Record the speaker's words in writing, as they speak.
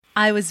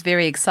I was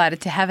very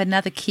excited to have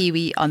another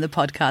Kiwi on the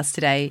podcast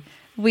today.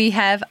 We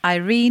have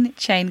Irene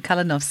Cheyne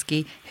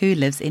Kalinowski, who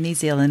lives in New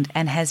Zealand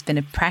and has been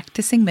a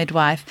practicing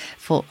midwife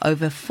for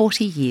over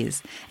 40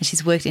 years. And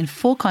she's worked in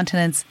 4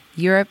 continents,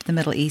 Europe, the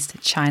Middle East,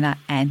 China,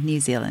 and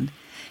New Zealand.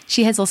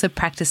 She has also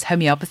practiced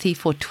homeopathy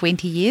for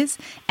 20 years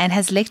and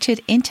has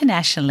lectured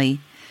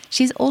internationally.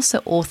 She's also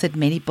authored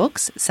many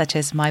books, such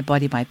as My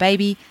Body, My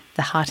Baby,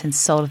 The Heart and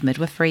Soul of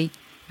Midwifery,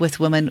 With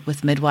Women,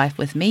 With Midwife,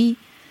 With Me,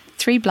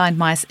 3 Blind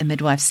Mice, A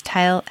Midwife's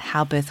Tale,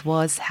 How Birth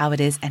Was, How It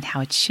Is, and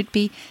How It Should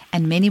Be,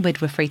 and many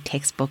midwifery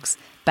textbooks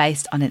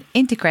based on an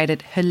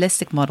integrated,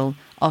 holistic model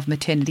of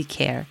maternity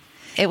care.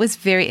 It was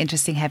very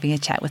interesting having a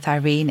chat with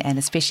Irene and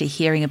especially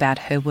hearing about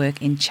her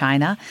work in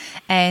China.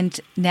 And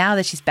now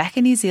that she's back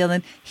in New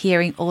Zealand,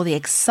 hearing all the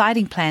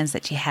exciting plans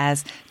that she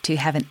has to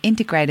have an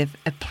integrative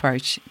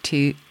approach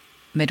to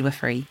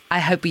midwifery. I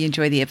hope you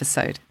enjoy the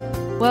episode.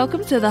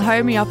 Welcome to the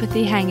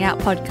Homeopathy Hangout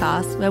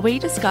podcast, where we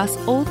discuss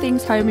all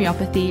things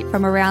homeopathy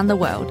from around the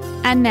world.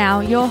 And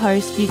now, your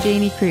host,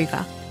 Eugenie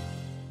Kruger.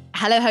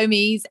 Hello,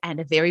 homies, and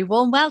a very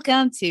warm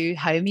welcome to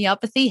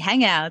Homeopathy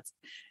Hangout.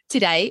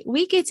 Today,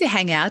 we get to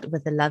hang out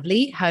with the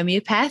lovely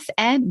homeopath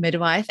and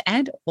midwife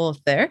and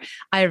author,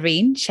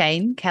 Irene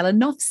Cheyne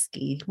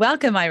Kalinowski.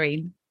 Welcome,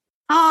 Irene.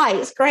 Hi,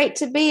 it's great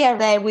to be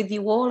there with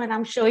you all, and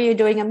I'm sure you're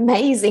doing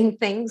amazing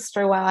things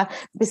through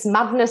this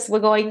madness we're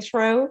going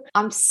through.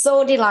 I'm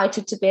so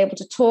delighted to be able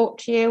to talk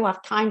to you.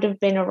 I've kind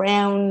of been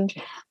around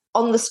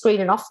on the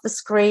screen and off the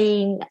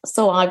screen.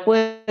 So I've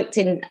worked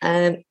in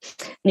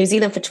New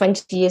Zealand for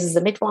 20 years as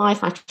a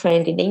midwife. I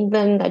trained in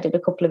England. I did a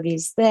couple of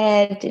years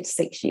there, did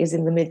 6 years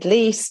in the Middle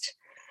East.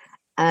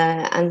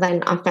 And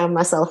then I found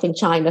myself in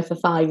China for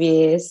 5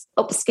 years,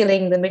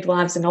 upskilling the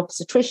midwives and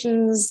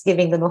obstetricians,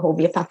 giving them a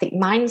homeopathic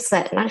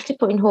mindset, and actually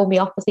putting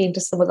homeopathy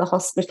into some of the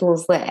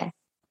hospitals there.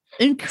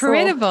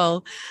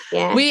 Incredible. So,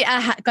 yeah. We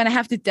are going to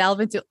have to delve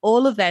into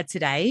all of that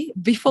today.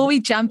 Before we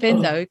jump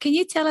in, though, can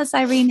you tell us,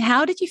 Irene,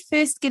 how did you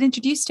first get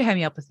introduced to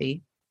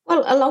homeopathy?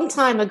 Well, a long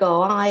time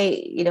ago,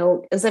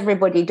 as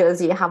everybody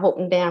does, you have up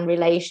and down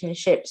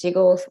relationships.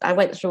 I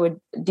went through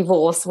a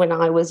divorce when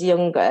I was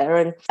younger,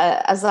 and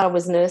as I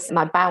was nursing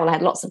my bowel, I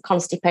had lots of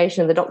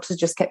constipation. The doctors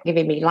just kept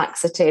giving me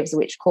laxatives,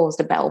 which caused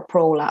a bowel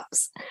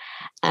prolapse,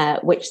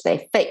 which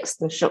they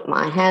fixed and shook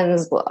my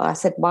hands. But I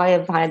said, why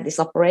have I had this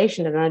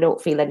operation and I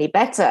don't feel any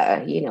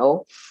better,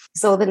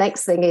 So the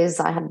next thing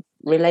is I had a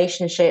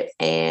relationship,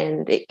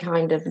 and it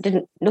kind of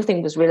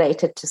nothing was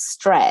related to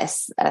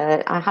stress.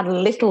 I had a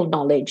little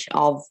knowledge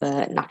of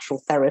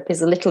natural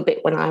therapies, a little bit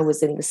when I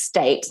was in the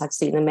States. I'd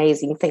seen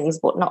amazing things,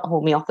 but not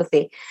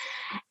homeopathy.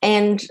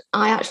 And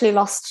I actually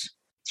lost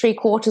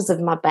 3/4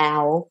 of my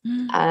bowel.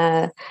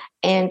 And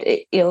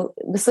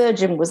the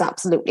surgeon was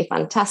absolutely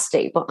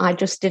fantastic, but I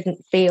just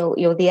didn't feel,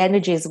 the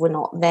energies were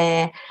not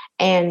there.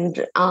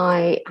 And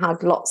I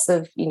had lots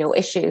of,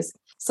 issues.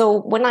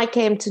 So when I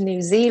came to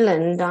New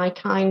Zealand, I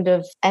kind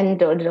of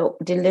ended up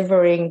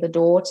delivering the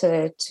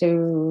daughter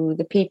to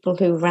the people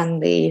who ran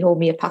the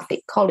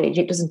homeopathic college.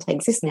 It doesn't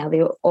exist now,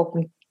 the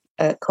Open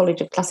College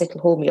of Classical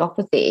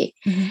Homeopathy.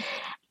 Mm-hmm.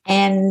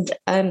 And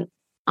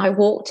I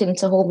walked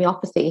into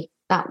homeopathy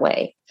that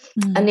way.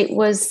 Mm. And it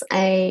was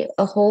a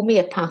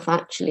homeopath,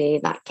 actually,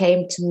 that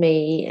came to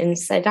me and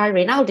said,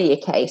 Irene, I'll do your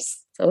case.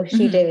 So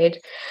she did.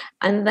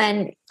 And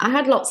then I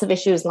had lots of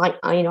issues, like,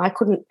 I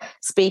couldn't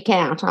speak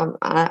out.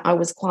 I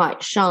was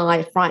quite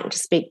shy, frightened to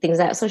speak things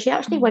out. So she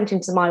actually went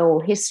into my whole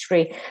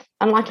history.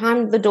 And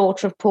I'm the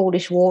daughter of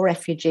Polish war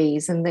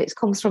refugees, and it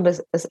comes from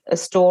a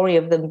story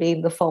of them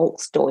being the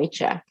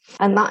Volksdeutsche.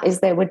 And that is,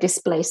 they were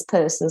displaced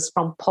persons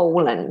from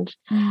Poland.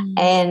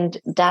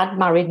 And Dad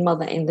married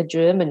Mother in the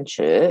German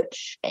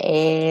church,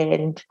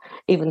 and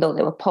even though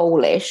they were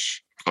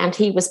Polish, and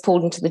he was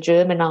pulled into the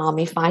German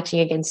army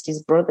fighting against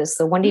his brothers.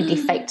 So when he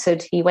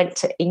defected, he went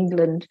to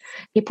England.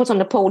 He put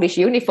on a Polish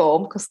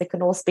uniform because they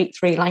can all speak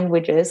 3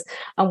 languages,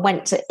 and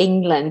went to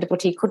England.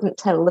 But he couldn't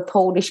tell the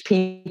Polish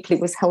people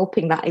he was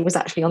helping that he was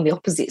actually on the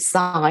opposite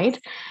side.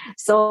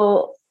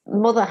 So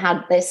Mother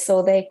had this,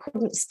 so they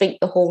couldn't speak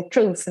the whole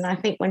truth. And I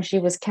think when she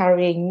was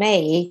carrying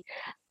me,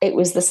 it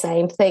was the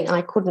same thing.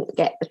 I couldn't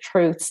get the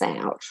truths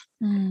out.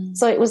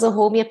 So it was a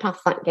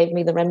homeopath that gave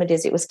me the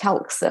remedies. It was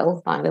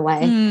Calxil, by the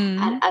way.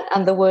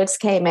 And the words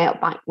came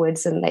out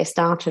backwards and they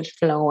started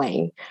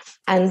flowing.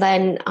 And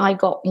then I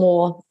got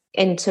more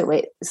into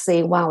it,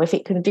 see, wow, if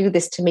it can do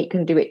this to me, it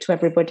can do it to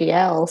everybody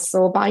else.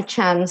 So by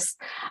chance,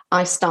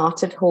 I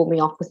started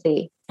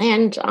homeopathy.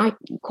 And I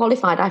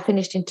qualified. I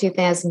finished in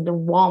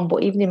 2001,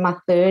 but even in my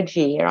 3rd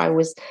year, I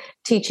was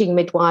teaching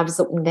midwives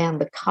up and down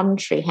the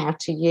country how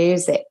to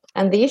use it.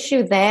 And the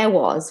issue there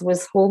was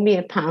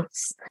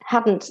homeopaths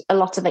hadn't a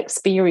lot of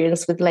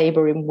experience with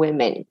labouring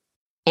women.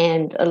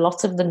 And a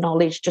lot of the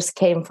knowledge just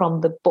came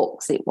from the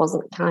books. It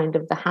wasn't kind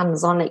of the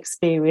hands-on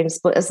experience.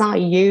 But as I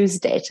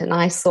used it and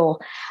I saw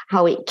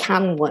how it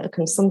can work,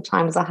 and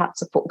sometimes I had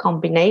to put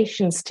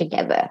combinations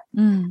together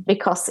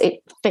because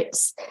it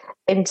fits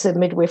into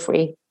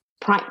midwifery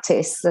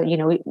practice,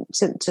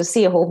 to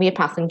see a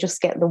homeopath and just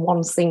get the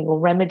one single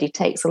remedy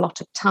takes a lot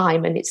of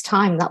time, and it's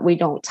time that we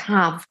don't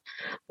have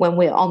when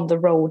we're on the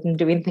road and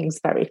doing things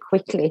very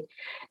quickly.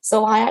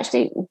 So I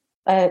actually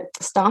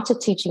started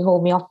teaching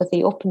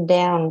homeopathy up and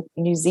down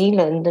New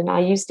Zealand, and I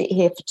used it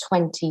here for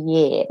 20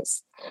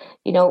 years.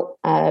 In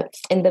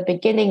the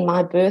beginning,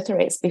 my birth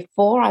rates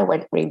before I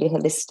went really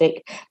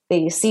holistic,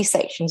 the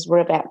C-sections were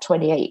about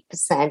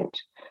 28%.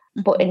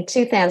 But in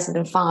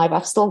 2005,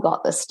 I've still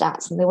got the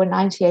stats, and they were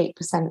 98%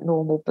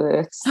 normal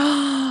births.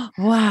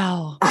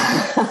 Wow.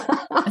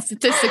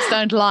 Statistics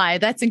don't lie.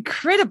 That's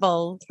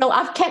incredible. No,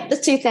 I've kept the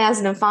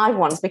 2005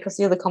 ones because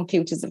the other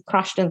computers have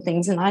crashed and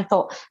things. And I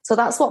thought, so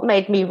that's what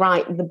made me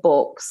write the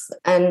books.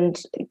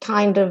 And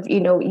kind of,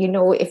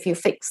 if you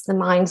fix the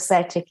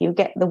mindset, if you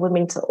get the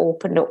women to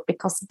open up,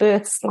 because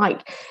birth's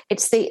like,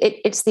 it's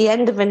the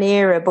end of an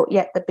era, but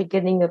yet the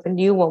beginning of a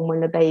new one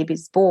when a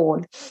baby's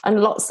born.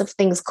 And lots of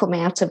things come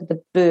out of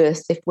the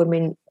birth if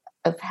women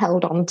have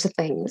held on to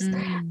things.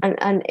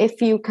 And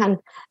if you can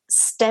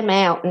stem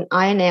out and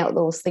iron out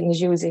those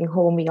things using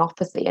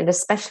homeopathy, and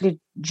especially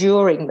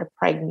during the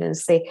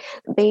pregnancy,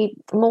 the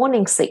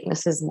morning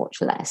sickness is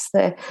much less.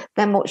 They're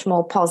much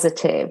more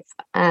positive,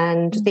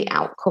 and the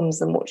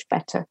outcomes are much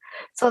better.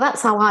 So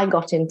that's how I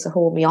got into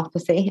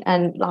homeopathy.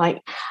 And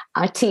I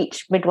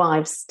teach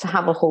midwives to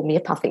have a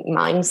homeopathic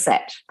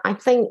mindset. I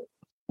think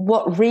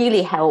what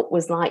really helped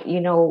was I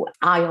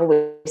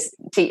always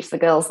teach the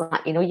girls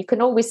that, you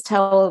can always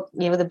tell,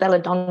 the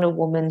belladonna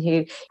woman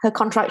who her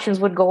contractions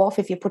would go off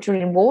if you put her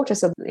in water.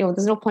 So,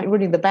 there's no point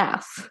running the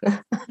bath.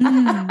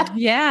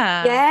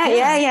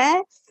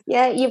 Yeah.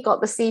 Yeah, you've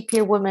got the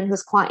sepia woman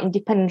who's quite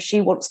independent.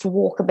 She wants to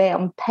walk about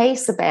and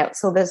pace about.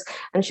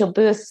 And she'll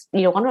birth,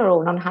 on her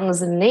own on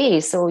hands and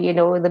knees. So,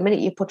 the minute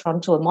you put her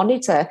onto a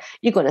monitor,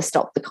 you're going to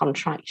stop the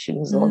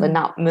contractions. Or the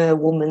Napmer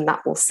woman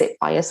that will sit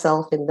by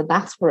herself in the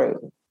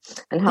bathroom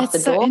and have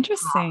That's the door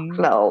interesting.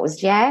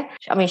 closed. Yeah,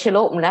 I mean, she'll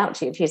open it out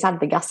to you if she's had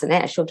the gas and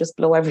air. She'll just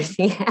blow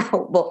everything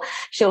out, but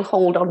she'll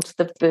hold on to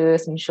the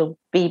birth and she'll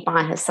be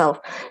by herself.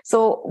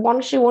 So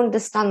once you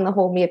understand the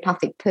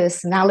homeopathic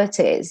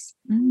personalities,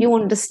 you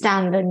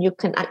understand and you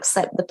can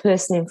accept the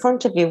person in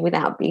front of you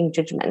without being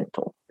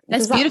judgmental.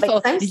 That's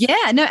beautiful.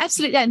 Yeah, no,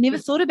 absolutely. I never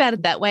thought about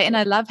it that way. And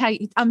I love how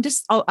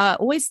I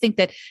always think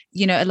that,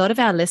 a lot of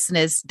our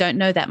listeners don't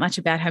know that much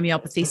about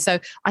homeopathy. So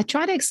I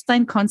try to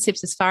explain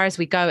concepts as far as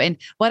we go. And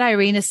what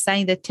Irene is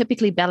saying, that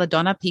typically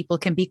belladonna people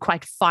can be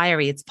quite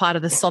fiery. It's part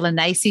of the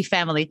Solanaceae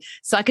family.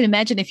 So I can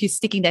imagine if you're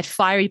sticking that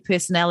fiery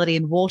personality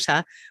in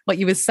water, what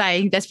you were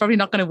saying, that's probably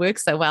not going to work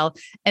so well.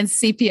 And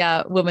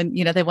sepia women,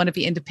 they want to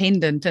be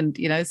independent and,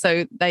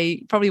 so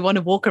they probably want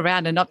to walk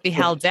around and not be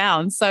held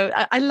down. So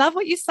I love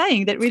what you're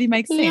saying. That really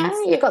makes sense.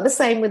 Yeah, you've got the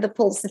same with the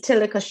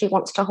pulsatilla because she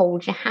wants to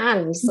hold your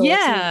hand. So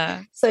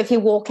so if you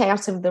walk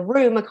out of the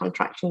room, her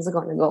contractions are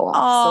going to go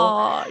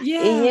off.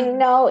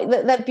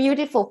 They're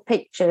beautiful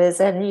pictures,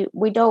 and you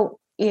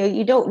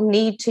don't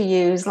need to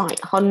use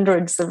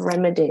hundreds of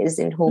remedies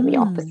in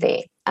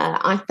homeopathy.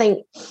 I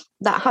think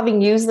that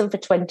having used them for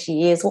 20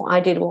 years, what I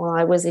did while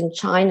I was in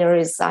China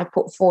is I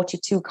put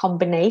 42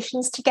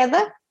 combinations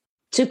together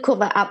to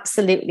cover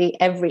absolutely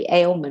every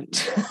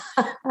ailment.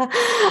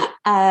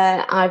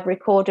 I've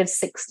recorded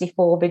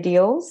 64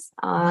 videos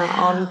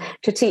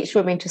to teach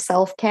women to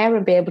self-care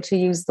and be able to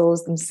use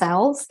those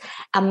themselves.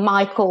 And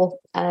Michael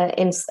at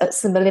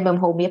Similimum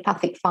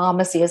Homeopathic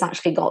Pharmacy has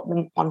actually got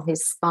them on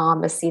his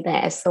pharmacy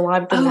there. So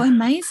I've done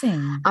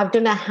amazing. I've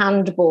done a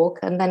handbook,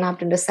 and then I've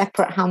done a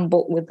separate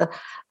handbook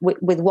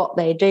with what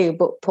they do,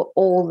 but put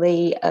all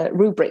the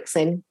rubrics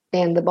in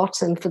down the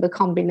bottom for the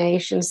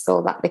combinations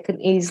so that they can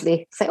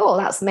easily say, oh,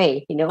 that's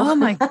me, Oh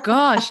my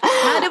gosh.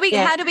 How do we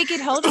get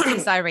hold of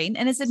these, Irene?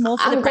 And is it more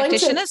for the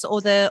practitioners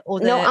or the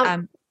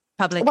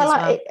public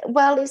as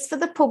well? It's for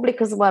the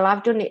public as well.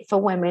 I've done it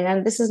for women,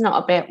 and this is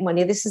not about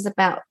money. This is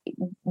about,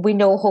 we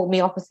know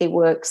homeopathy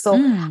works. So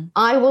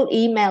I will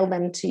email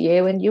them to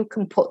you and you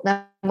can put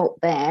them up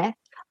there.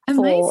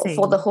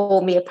 For the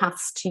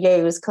homeopaths to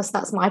use, because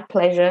that's my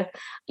pleasure.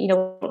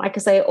 Like I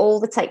say,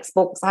 all the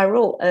textbooks, I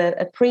wrote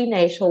a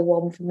prenatal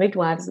one for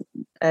midwives,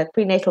 a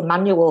prenatal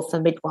manual for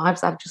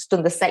midwives. I've just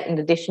done the second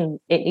edition.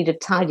 It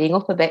needed tidying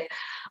up a bit,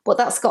 but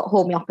that's got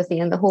homeopathy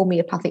and the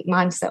homeopathic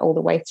mindset all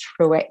the way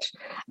through it.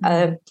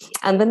 And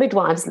the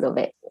midwives love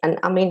it. And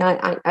I mean,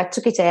 I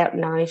took it out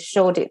and I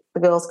showed it to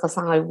the girls because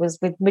I was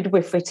with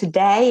Midwifery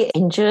Today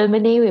in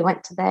Germany. We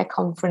went to their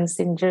conference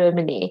in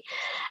Germany.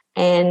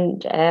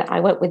 And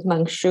I went with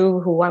Meng Shu,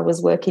 who I was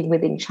working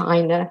with in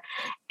China.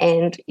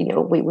 And,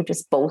 we were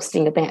just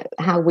boasting about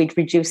how we'd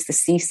reduced the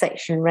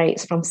C-section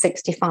rates from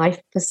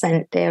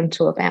 65% down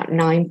to about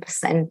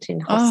 9% in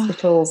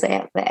hospitals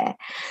out there.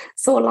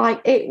 So,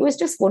 it was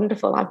just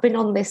wonderful. I've been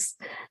on this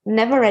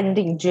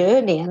never-ending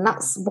journey. And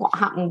that's what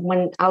happened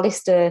when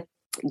Alistair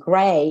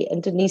Gray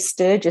and Denise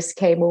Sturgis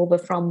came over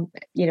from,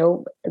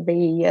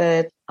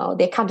 the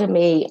the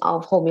Academy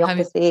of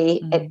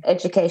Homeopathy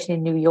Education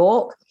in New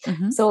York.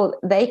 So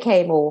they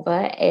came over,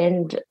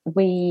 and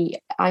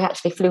I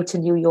actually flew to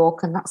New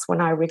York, and that's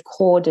when I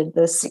recorded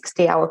the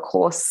 60-hour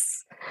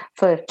course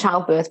for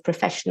childbirth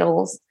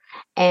professionals.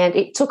 And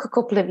it took a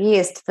couple of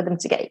years for them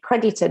to get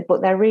accredited,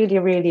 but they're really,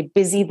 really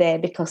busy there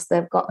because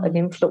they've got an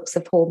influx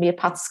of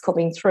homeopaths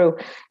coming through.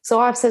 So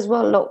I've said,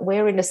 well, look,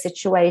 we're in a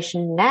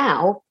situation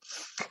now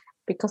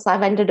because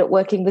I've ended up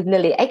working with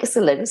Lily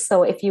Excellence.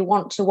 So if you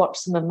want to watch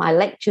some of my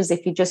lectures,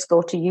 if you just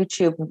go to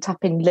YouTube and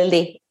tap in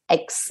Lily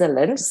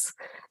Excellence,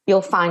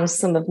 you'll find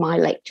some of my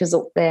lectures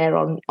up there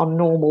on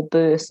normal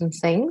birth and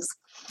things.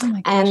 Oh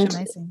my gosh, and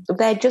amazing.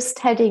 They're just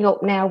heading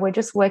up now. We're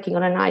just working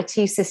on an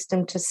IT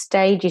system to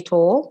stage it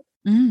all.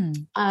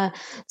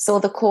 So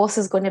the course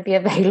is going to be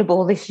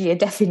available this year,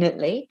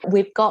 definitely.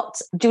 We've got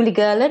Julie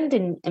Gerland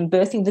in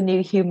Birthing the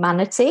New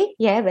Humanity.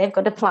 Yeah, they've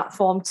got a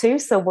platform too.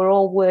 So we're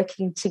all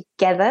working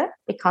together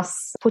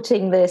because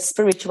putting the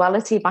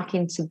spirituality back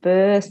into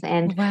birth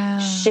and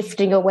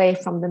shifting away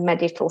from the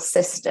medical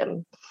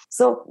system.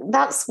 So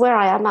that's where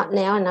I am at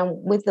now, and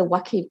I'm with the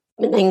Waki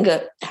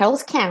Meninga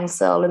Health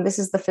Council, and this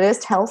is the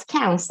first health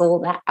council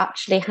that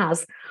actually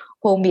has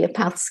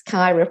homeopaths,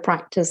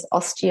 chiropractors,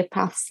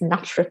 osteopaths,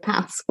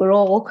 naturopaths. We're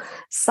all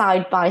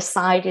side by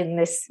side in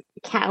this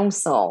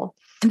council.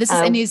 And this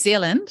is in New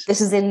Zealand? This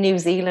is in New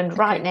Zealand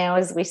right now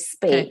as we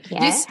speak. Okay.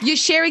 Yeah? You're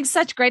sharing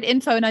such great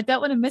info, and I don't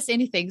want to miss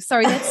anything.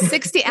 Sorry, that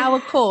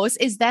 60-hour course,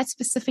 is that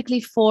specifically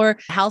for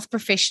health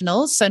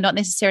professionals? So not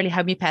necessarily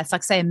homeopaths,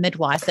 like say a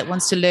midwife that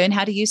wants to learn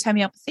how to use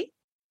homeopathy?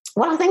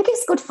 Well, I think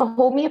it's good for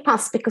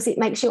homeopaths because it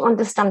makes you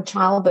understand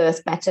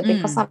childbirth better,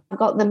 because I've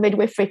got the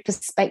midwifery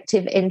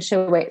perspective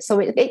into it. So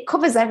it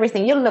covers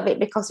everything. You'll love it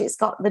because it's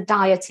got the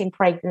diet in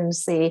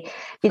pregnancy,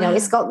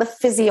 it's got the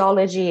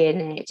physiology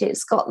in it.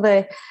 It's got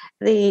the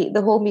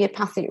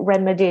homeopathic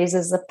remedies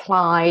as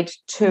applied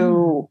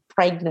to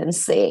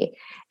pregnancy.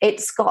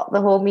 It's got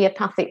the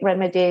homeopathic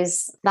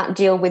remedies that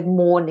deal with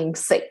morning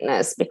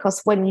sickness,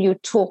 because when you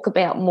talk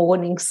about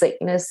morning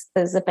sickness,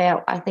 there's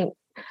about, I think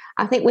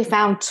we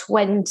found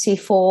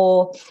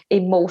 24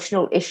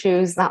 emotional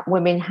issues that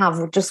women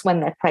have just when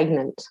they're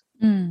pregnant.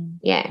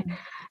 Yeah.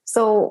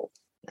 So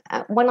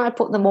when I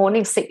put the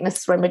morning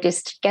sickness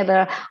remedies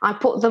together, I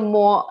put them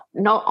more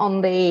not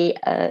on the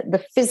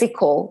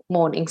physical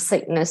morning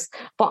sickness,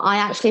 but I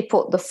actually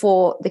put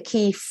the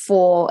key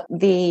for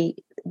the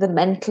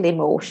mental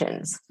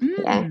emotions.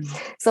 Yeah.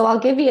 So I'll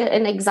give you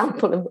an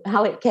example of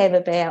how it came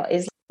about.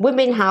 Is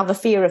women have a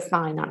fear of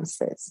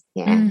finances.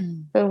 Yeah.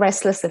 They're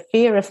restless, a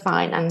fear of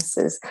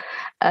finances.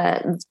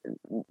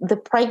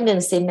 The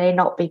pregnancy may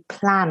not be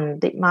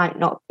planned. They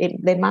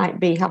might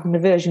be having an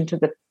aversion to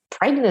the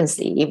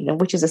pregnancy, even,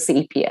 which is a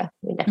sepia.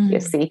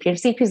 Sepia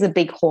is a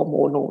big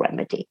hormonal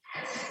remedy.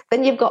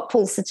 Then you've got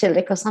pulsatile,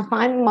 because I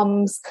find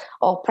mums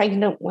or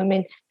pregnant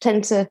women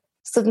tend to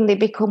suddenly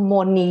become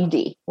more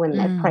needy when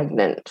they're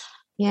pregnant.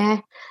 Yeah.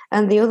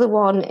 And the other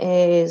one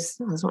is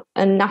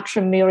a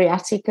Natrum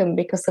muriaticum,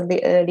 because of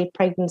the early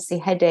pregnancy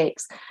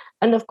headaches.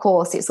 And of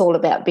course, it's all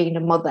about being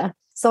a mother.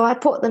 So I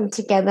put them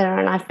together,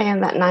 and I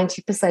found that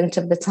 90%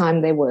 of the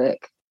time they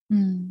work.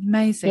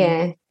 Amazing.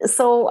 Yeah.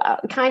 So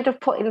kind of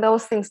putting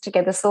those things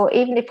together. So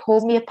even if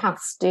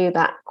homeopaths do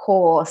that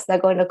course, they're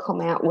going to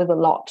come out with a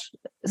lot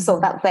so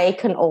that they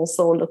can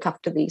also look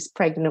after these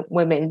pregnant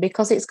women,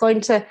 because it's going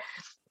to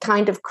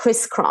kind of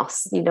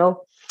crisscross,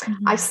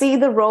 I see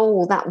the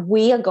role that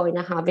we are going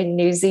to have in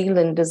New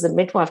Zealand as a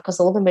midwife, because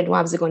all the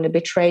midwives are going to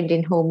be trained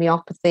in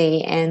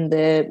homeopathy and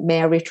the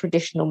Maori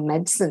traditional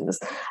medicines.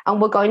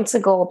 And we're going to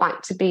go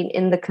back to being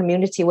in the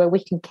community where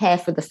we can care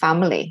for the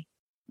family.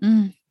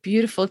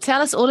 Beautiful.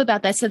 Tell us all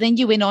about that. So then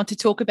you went on to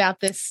talk about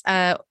this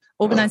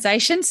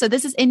organization. So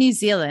this is in New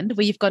Zealand,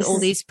 where you've got all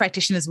these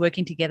practitioners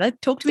working together.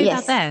 Talk to me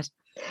about that.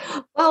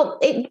 Well,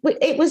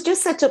 it was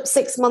just set up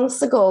 6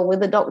 months ago with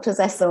the Doctors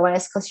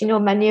SOS, because,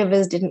 many of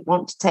us didn't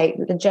want to take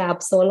the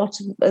jab. So a lot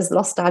of us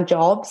lost our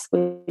jobs. We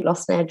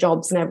lost our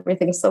jobs and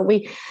everything. So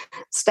we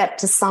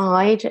stepped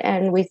aside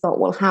and we thought,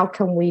 well, how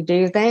can we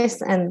do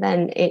this? And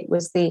then it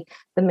was the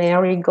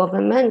Maori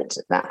government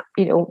that,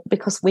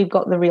 because we've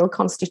got the real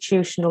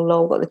constitutional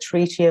law, got the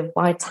Treaty of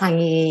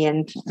Waitangi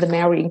and the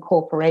Maori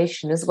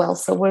Incorporation as well.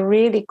 So we're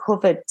really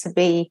covered to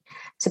be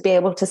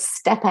able to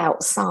step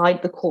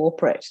outside the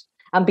corporate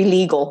and be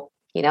legal,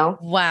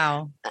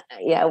 Wow.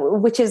 Yeah,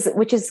 which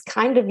is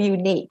kind of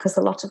unique, because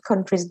a lot of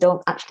countries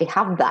don't actually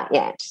have that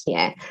yet.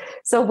 Yeah.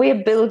 So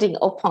we're building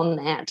up on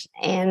that,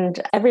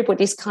 and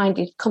everybody's kind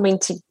of coming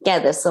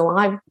together. So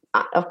I'm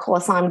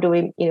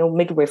doing,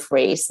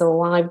 midwifery.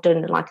 So I've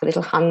done like a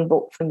little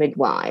handbook for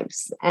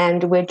midwives,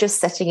 and we're just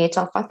setting it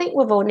off. I think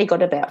we've only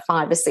got about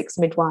 5 or 6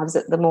 midwives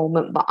at the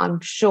moment, but I'm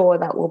sure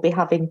that we'll be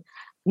having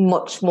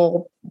much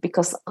more,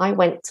 because I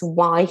went to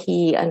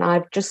Waihi and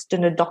I've just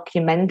done a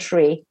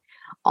documentary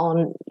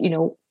on,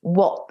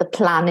 what the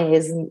plan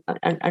is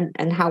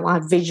and how I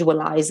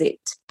visualize it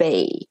to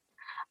be.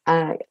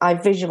 I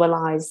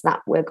visualize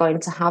that we're going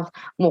to have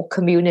more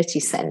community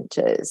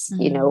centres,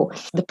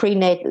 the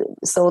prenatal,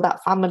 so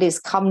that families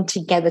come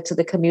together to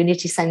the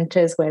community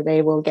centres where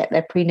they will get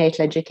their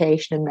prenatal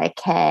education and their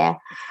care.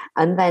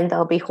 And then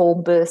there'll be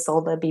home births,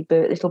 or there'll be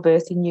little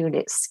birthing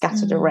units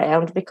scattered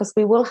around, because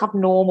we will have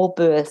normal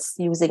births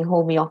using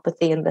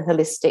homeopathy and the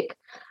holistic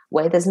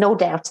way. There's no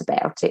doubt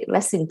about it.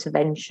 Less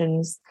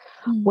interventions.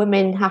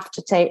 Women have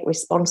to take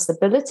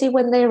responsibility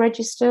when they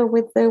register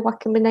with the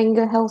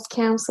Wakaminenga Health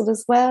Council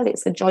as well.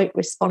 It's a joint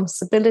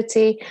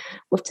responsibility.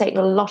 We've taken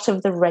a lot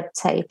of the red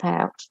tape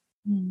out.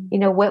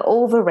 We're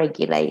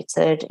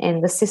over-regulated,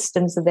 and the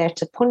systems are there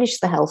to punish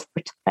the health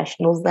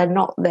professionals. They're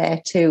not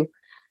there to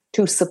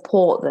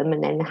support them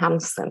and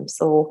enhance them.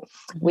 So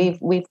we've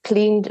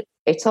cleaned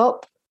it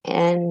up,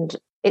 and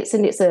it's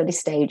in its early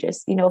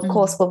stages. Of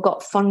course, we've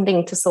got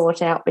funding to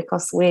sort out,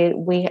 because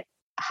we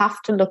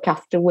have to look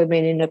after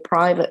women in a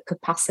private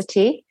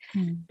capacity,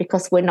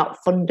 because we're not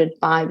funded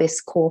by this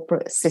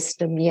corporate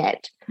system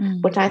yet.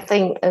 But I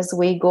think as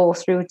we go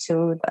through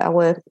to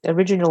our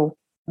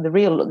the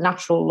real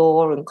natural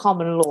law and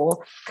common law,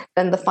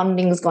 then the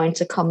funding is going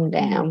to come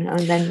down,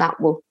 and then that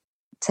will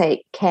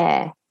take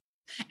care.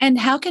 And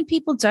how can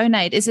people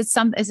donate? Is it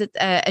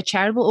a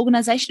charitable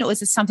organization, or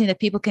is it something that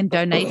people can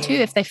donate to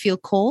if they feel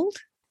called?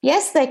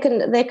 Yes, they can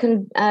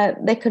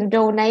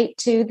donate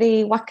to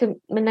the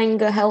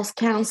Wakaminenga Health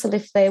Council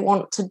if they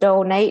want to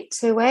donate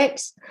to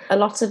it. A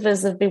lot of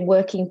us have been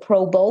working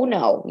pro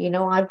bono.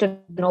 I've done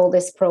all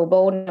this pro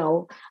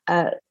bono,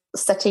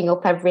 setting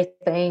up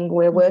everything.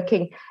 We're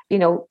working,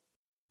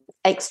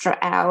 extra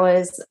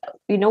hours.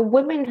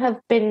 Women have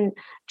been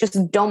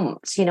just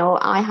dumped.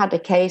 I had a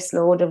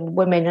caseload of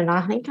women, and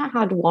I think I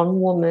had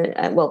one woman,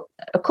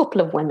 a couple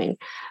of women,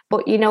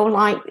 but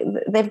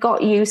they've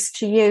got used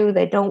to you.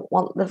 They don't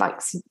want the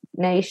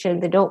vaccination,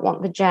 they don't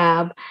want the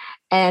jab,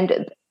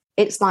 and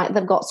it's like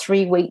they've got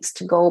 3 weeks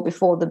to go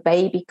before the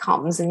baby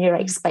comes, and you're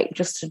expected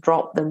just to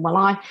drop them.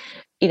 Well,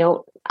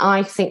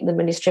 I think the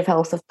Ministry of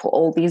Health have put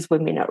all these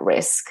women at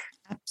risk.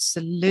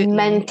 Absolutely.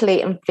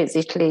 Mentally and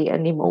physically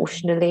and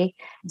emotionally.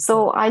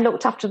 So I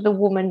looked after the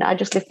woman. I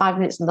just lived 5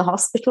 minutes from the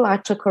hospital. I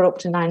took her up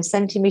to 9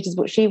 centimetres,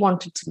 but she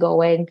wanted to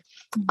go in.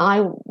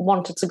 I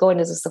wanted to go in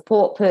as a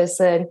support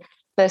person.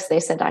 First they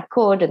said I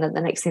could, and then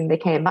the next thing they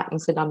came back and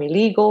said I'm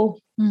illegal.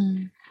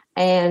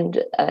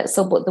 And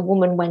but the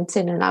woman went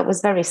in, and I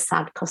was very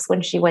sad, because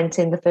when she went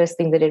in, the first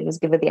thing they did was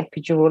give her the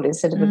epidural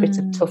instead of a bit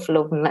of tough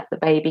love and let the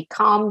baby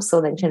come.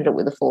 So then she ended up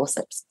with a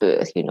forceps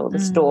birth, the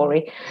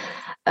story.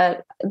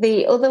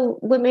 The other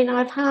women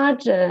I've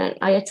had,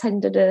 I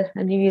attended a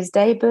New Year's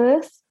Day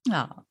birth.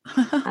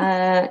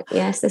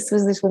 Yes, this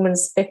was this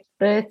woman's 5th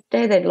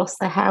birthday. They'd lost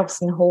their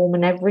house and home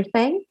and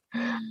everything.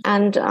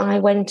 And I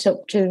went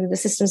up to the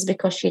systems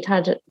because she'd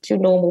had 2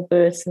 normal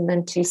births and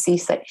then 2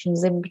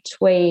 C-sections in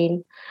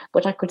between.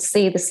 But I could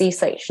see the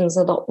C-sections,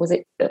 a lot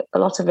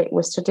of it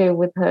was to do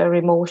with her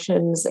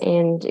emotions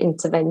and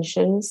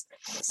interventions.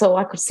 So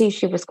I could see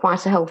she was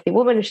quite a healthy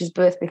woman, and she's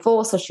birthed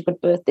before, so she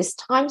could birth this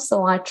time.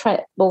 So I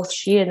treated both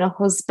she and her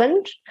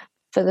husband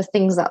for the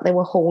things that they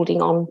were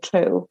holding on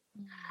to.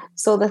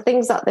 So the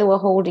things that they were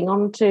holding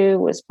on to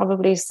was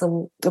probably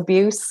some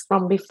abuse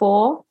from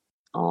before,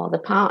 or the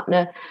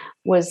partner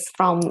was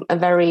from a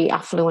very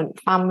affluent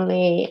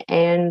family,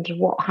 and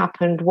what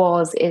happened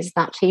is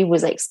that he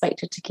was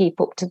expected to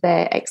keep up to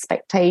their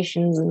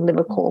expectations and live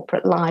a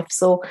corporate life.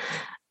 So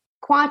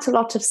quite a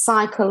lot of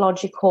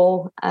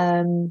psychological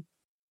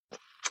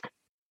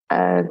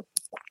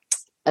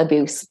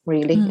abuse,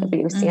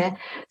 yeah.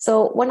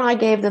 So when I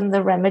gave them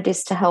the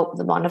remedies to help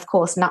them on, of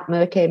course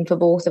NAPMER came for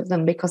both of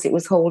them because it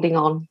was holding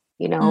on,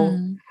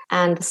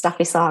 and the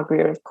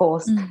Staphysagria, of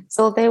course.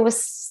 So they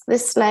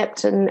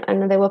slept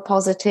and they were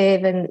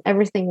positive, and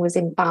everything was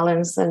in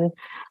balance. And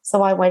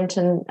so I went,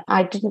 and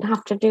I didn't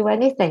have to do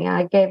anything.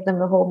 I gave them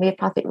the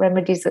homeopathic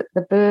remedies at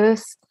the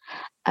birth.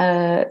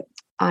 I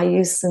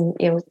used some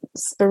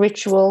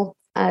spiritual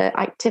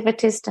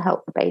activities to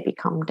help the baby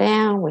calm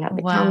down. We had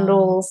the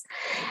candles,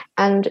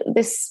 and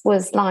this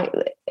was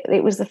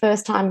it was the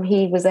first time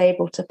he was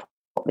able to put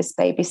this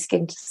baby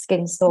skin to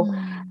skin, so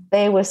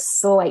they were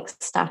so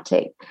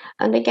ecstatic.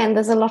 And again,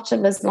 there's a lot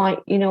of us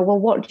well,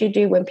 what do you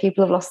do when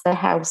people have lost their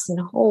house and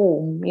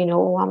home?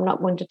 I'm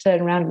not going to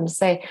turn around and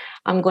say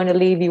I'm going to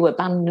leave you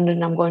abandoned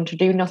and I'm going to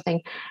do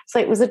nothing. So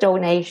it was a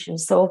donation.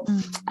 So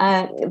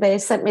they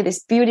sent me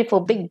this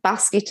beautiful big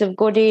basket of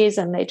goodies,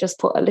 and they just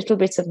put a little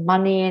bit of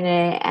money in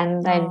it,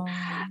 and then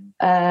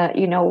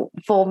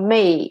for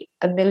me,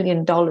 $1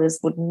 million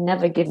would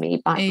never give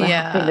me back the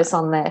happiness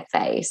on their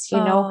face,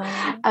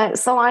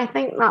 So I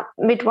think that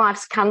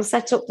midwives can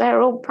set up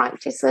their own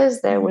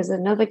practices. There was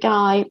another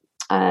guy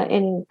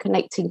in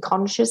Connecting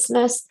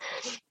Consciousness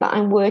that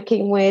I'm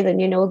working with, and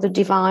the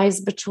device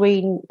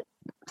between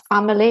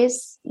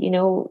families,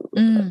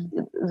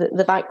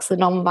 the vax, the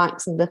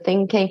non-vax, and the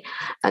thinking.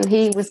 And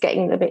he was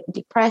getting a bit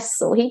depressed,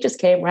 so he just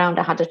came round.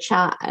 I had a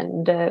chat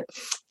and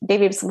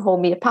gave him some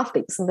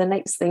homeopathics. And the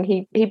next thing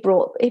he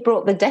brought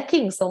the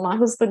decking, so my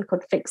husband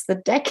could fix the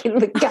deck in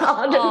the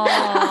garden.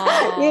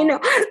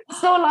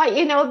 So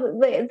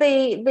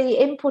the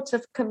input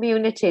of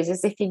communities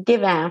is, if you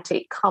give out,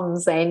 it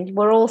comes in.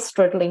 We're all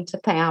struggling to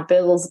pay our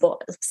bills,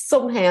 but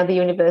somehow the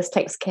universe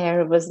takes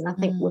care of us, and I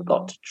think we've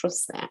got to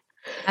trust that.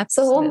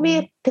 Absolutely. So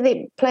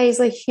homeopathy plays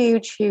a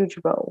huge, huge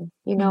role,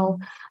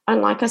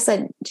 and like I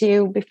said to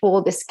you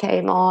before this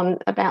came on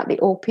about the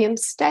opium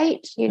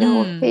state,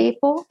 of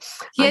people.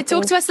 Yeah,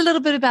 talk to us a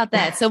little bit about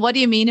that. So what do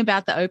you mean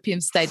about the opium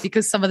state?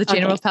 Because some of the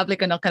general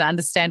public are not going to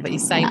understand what you're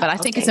saying, but I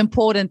think it's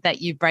important that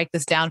you break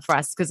this down for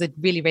us, because it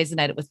really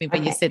resonated with me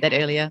when you said that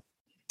earlier.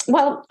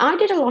 Well, I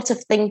did a lot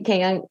of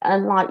thinking and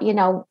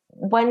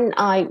when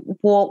I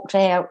walked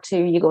out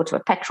you go to a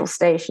petrol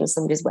station,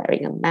 somebody's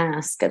wearing a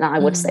mask, and I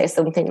would say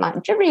something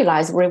like, do you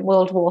realise we're in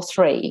World War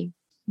III?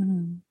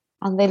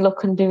 And they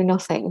look and do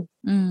nothing.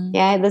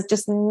 Yeah, there's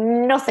just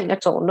nothing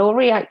at all, no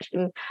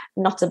reaction,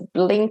 not a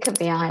blink of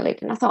the eyelid.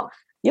 And I thought,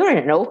 you're in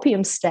an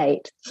opium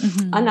state.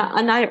 And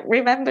I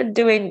remember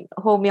doing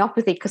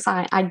homeopathy, because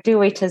I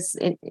do it as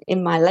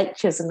in my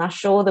lectures, and I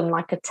show them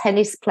like a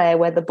tennis player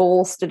where the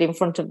ball stood in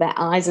front of their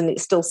eyes and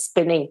it's still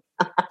spinning.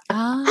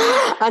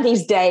 And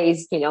he's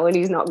dazed, and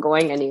he's not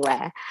going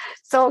anywhere.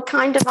 So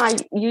kind of I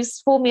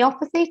use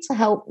homeopathy to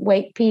help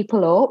wake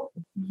people up.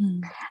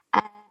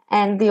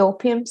 And the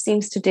opium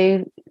seems to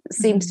do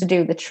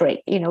the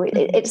trick.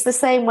 It's the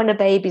same when a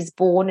baby's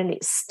born and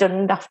it's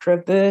stunned after a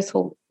birth.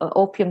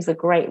 Opium's a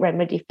great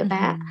remedy for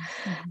that.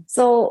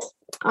 So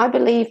I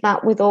believe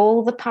that with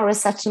all the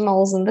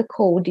paracetamols and the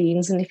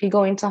codeines, and if you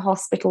go into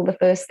hospital, the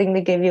first thing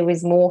they give you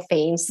is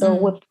morphine. So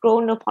we've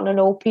grown up on an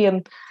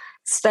opium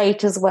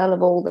state as well,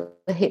 of all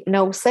the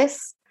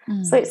hypnosis.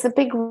 So it's a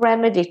big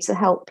remedy to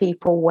help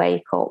people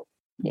wake up.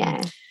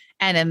 Yeah.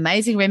 An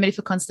amazing remedy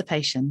for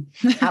constipation.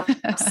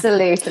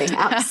 Absolutely.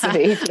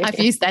 I've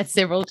used that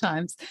several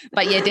times.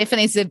 But yeah,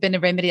 definitely it's been a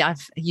remedy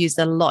I've used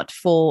a lot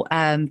for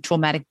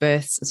traumatic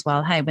births as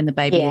well. Hey, when the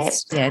baby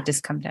is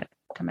just come out.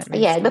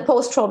 The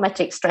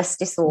post-traumatic stress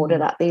disorder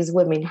that these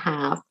women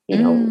have,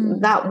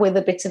 that with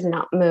a bit of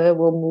NAPMER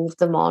will move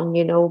them on,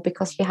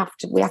 because we have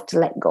to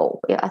let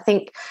go. I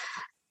think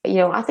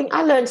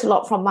I learned a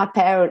lot from my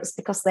parents,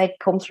 because they'd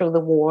come through the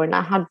war and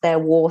I had their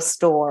war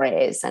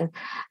stories, and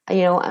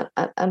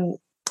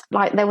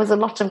like there was a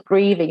lot of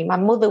grieving. My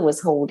mother was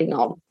holding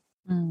on,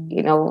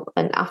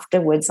 and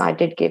afterwards I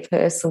did give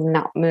her some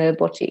NAPMER,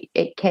 but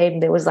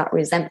there was that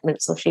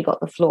resentment, so she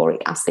got the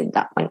fluoric acid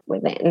that went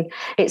with it, and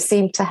it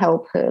seemed to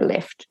help her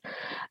lift.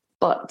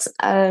 But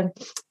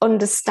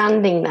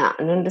understanding that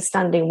and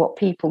understanding what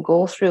people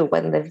go through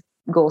when they've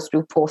go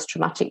through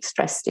post-traumatic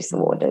stress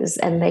disorders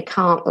and they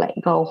can't let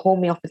go,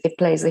 homeopathy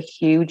plays a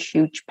huge,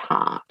 huge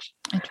part.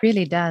 It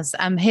really does.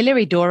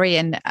 Hilary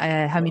Dorian,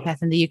 a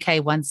homeopath in the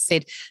UK, once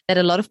said that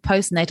a lot of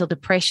postnatal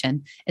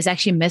depression is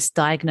actually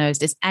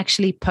misdiagnosed as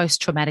actually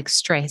post-traumatic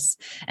stress.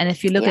 And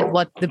if you look at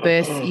what the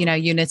birth,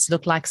 units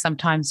look like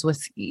sometimes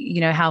with,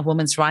 how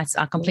women's rights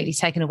are completely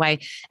taken away,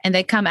 and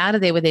they come out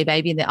of there with their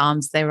baby in their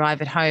arms, they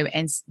arrive at home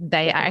and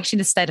they are actually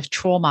in a state of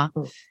trauma,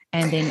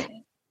 and then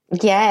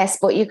yes,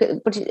 but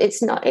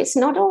it's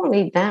not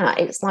only that.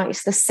 It's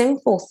the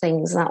simple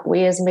things that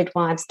we as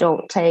midwives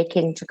don't take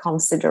into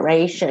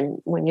consideration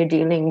when you're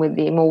dealing with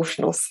the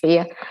emotional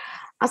sphere.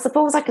 I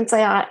suppose I can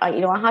say I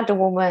had a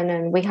woman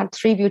and we had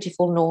 3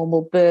 beautiful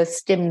normal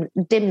births, dim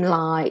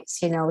lights.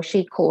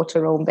 She caught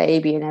her own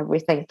baby and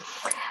everything,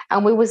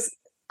 and we was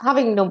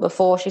having number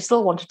 4. She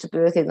still wanted to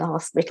birth in the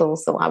hospital,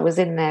 so I was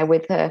in there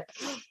with her.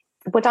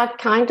 But I'd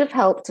kind of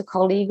helped a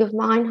colleague of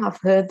mine have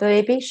her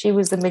baby. She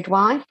was a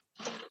midwife.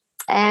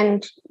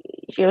 And,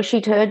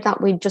 she'd heard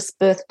that we'd just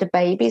birthed a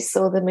baby.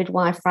 So the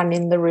midwife ran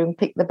in the room,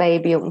 picked the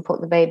baby up and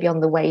put the baby on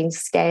the weighing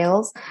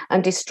scales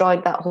and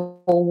destroyed that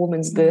whole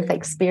woman's birth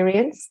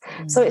experience.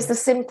 So it's the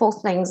simple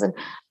things. And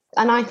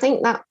I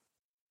think that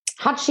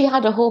had she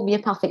had a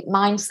homeopathic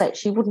mindset,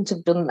 she wouldn't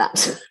have done that.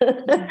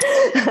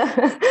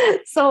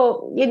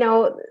 So,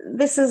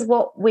 this is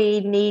what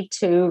we need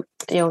to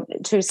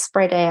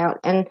spread out.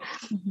 And,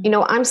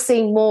 I'm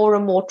seeing more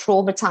and more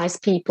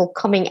traumatized people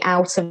coming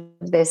out of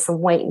this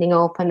and waking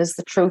up. And as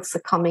the truths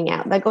are coming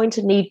out, we're going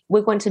to need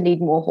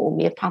more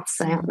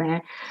homeopaths out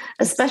there,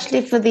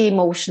 especially for the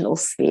emotional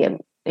sphere,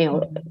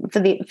 for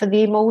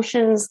the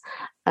emotions.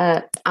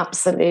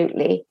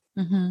 Absolutely.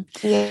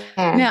 Yeah.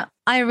 Now,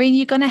 Irene,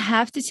 you're going to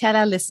have to tell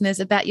our listeners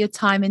about your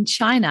time in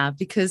China,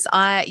 because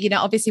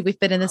obviously we've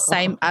been in the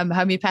same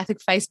homeopathic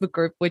Facebook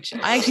group, which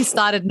I actually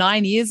started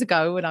 9 years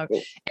ago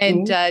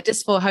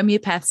just for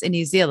homeopaths in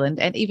New Zealand.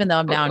 And even though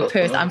I'm now in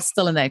Perth, I'm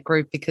still in that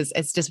group because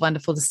it's just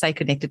wonderful to stay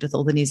connected with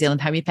all the New Zealand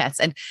homeopaths.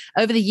 And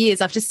over the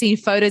years, I've just seen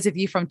photos of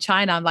you from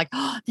China. I'm like,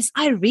 oh, this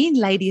Irene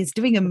lady is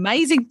doing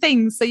amazing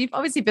things. So you've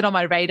obviously been on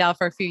my radar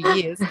for a few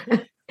years.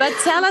 But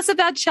tell us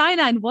about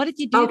China and what did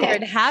you do there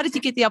and how did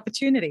you get the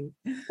opportunity?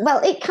 Well,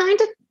 it kind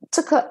of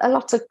took a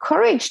lot of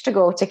courage to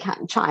go to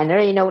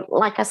China. You know,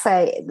 like I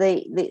say,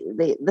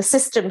 the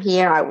system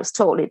here, I was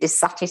totally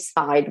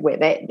dissatisfied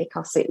with it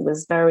because it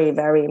was very,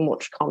 very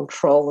much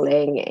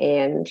controlling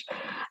and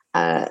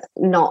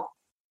not.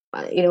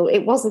 You know,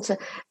 it wasn't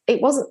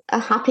a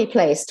happy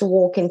place to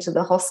walk into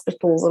the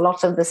hospitals. A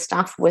lot of the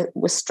staff were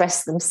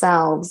stressed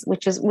themselves,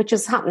 which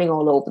is happening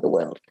all over the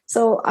world.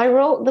 So I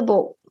wrote the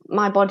book,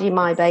 My Body,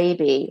 My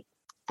Baby,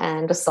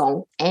 and a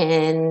song.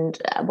 And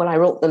I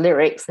wrote the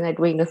lyrics, and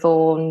Edwina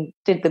Thorne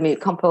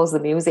composed the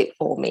music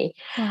for me.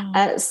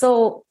 Wow.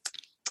 So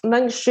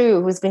Meng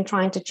Shu, who's been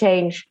trying to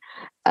change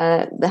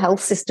the health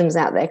systems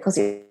out there because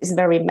it's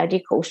very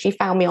medical, she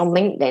found me on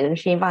LinkedIn and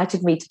she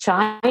invited me to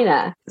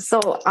China.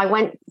 So I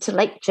went to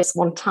lectures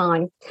one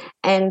time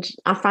and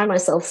I found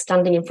myself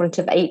standing in front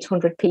of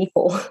 800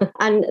 people.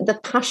 And the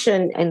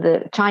passion in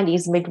the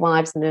Chinese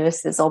midwives,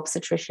 nurses,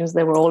 obstetricians,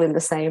 they were all in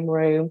the same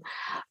room,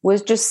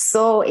 was just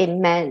so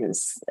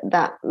immense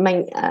that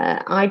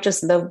I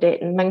just loved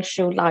it. And Meng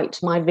Shu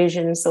liked my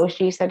vision. So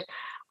she said,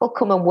 well,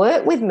 come and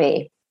work with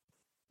me.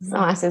 So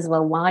I says,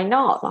 well, why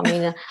not? I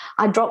mean,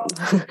 I dropped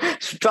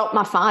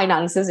my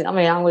finances. I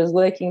mean, I was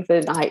working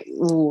for like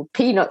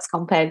peanuts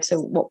compared to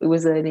what we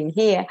was earning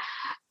here.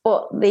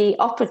 But the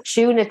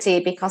opportunity,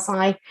 because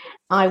I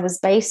was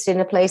based in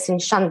a place in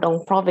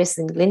Shandong province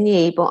in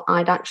Linyi, but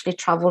I'd actually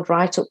travelled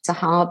right up to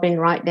Harbin,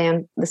 right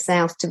down the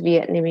south to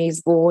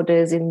Vietnamese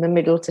borders, in the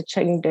middle to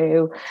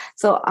Chengdu.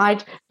 So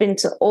I'd been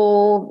to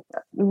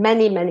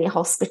many, many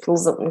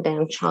hospitals up and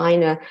down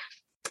China.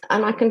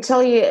 And I can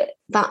tell you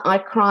that I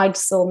cried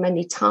so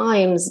many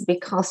times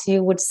because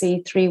you would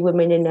see 3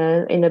 women in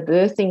a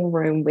birthing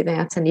room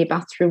without any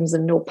bathrooms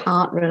and no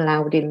partner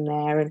allowed in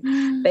there,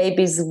 and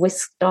babies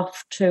whisked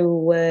off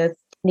to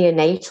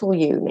neonatal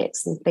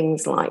units and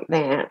things like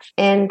that.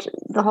 And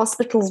the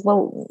hospitals,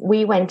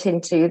 we went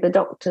into, the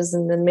doctors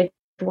and the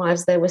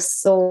midwives, they were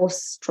so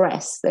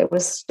stressed. They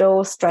were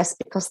so stressed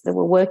because they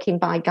were working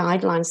by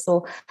guidelines.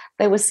 So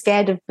they were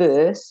scared of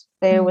birth.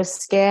 They were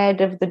scared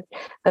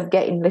of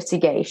getting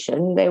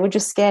litigation. They were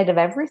just scared of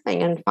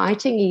everything and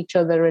fighting each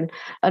other and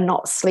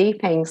not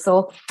sleeping.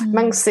 So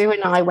Meng Shu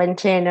and I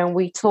went in and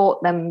we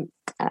taught them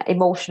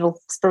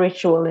emotional,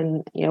 spiritual,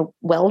 and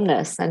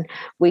wellness, and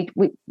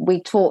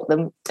we taught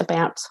them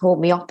about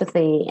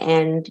homeopathy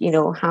and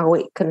how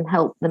it can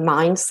help the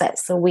mindset.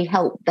 So we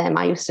helped them.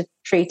 I used to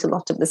treat a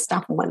lot of the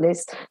staff, and when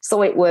this,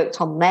 so it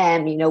worked on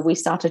them. We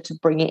started to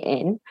bring it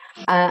in.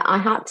 I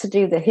had to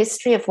do the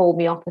history of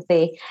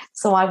homeopathy,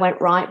 so I went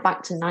right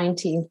back to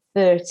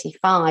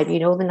 1935.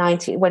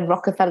 When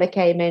Rockefeller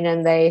came in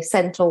and they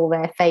sent all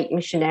their fake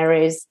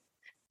missionaries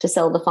to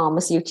sell the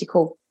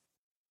pharmaceutical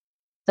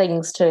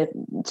things to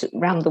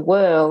around the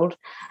world.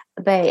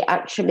 They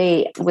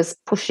actually was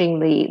pushing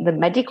the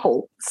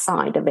medical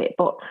side of it.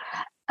 But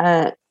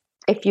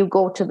if you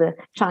go to the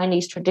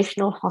Chinese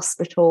traditional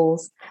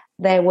hospitals,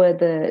 there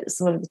were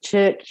some of the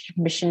church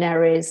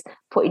missionaries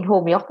putting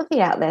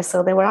homeopathy out there.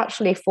 So there were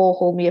actually 4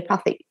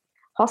 homeopathic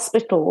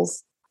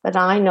hospitals that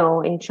I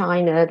know in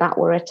China that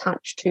were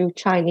attached to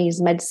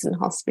Chinese medicine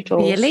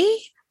hospitals.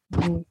 Really?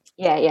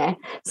 Yeah.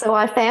 So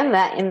I found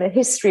that in the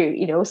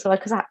history, so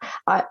because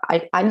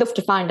I love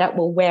to find out,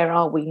 well, where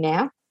are we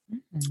now?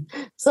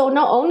 Mm-hmm. So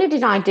not only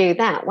did I do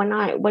that,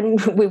 when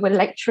we were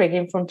lecturing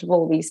in front of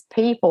all these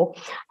people,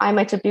 I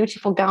met a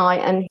beautiful guy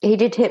and he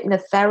did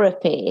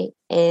hypnotherapy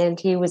and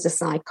he was a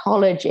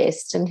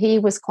psychologist and he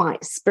was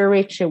quite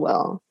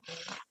spiritual.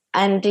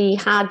 And he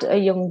had a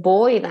young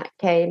boy that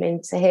came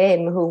into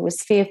him who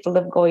was fearful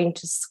of going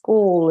to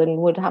school and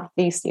would have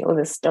these,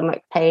 the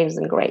stomach pains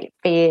and great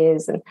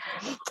fears. And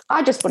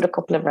I just put a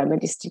couple of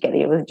remedies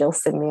together with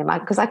gelsemium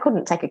because I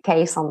couldn't take a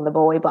case on the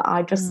boy, but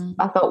I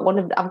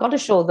thought I've got to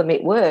show them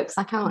it works.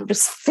 I can't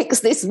just fix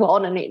this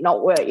one and it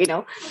not work,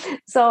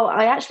 So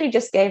I actually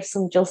just gave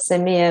some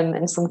gelsemium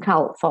and some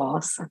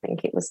Calphos. I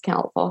think it was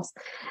Calphos.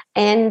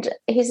 And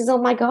he says, oh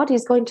my God,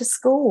 he's going to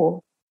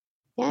school.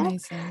 Yeah.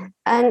 Amazing.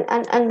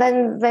 And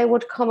then they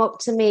would come up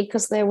to me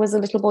because there was a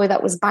little boy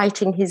that was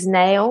biting his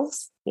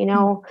nails,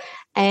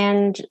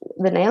 and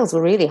the nails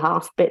were really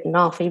half bitten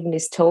off, even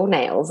his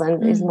toenails.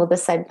 And his mother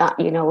said that,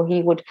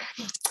 he would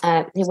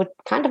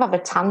kind of have a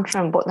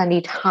tantrum, but then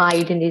he'd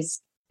hide in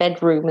his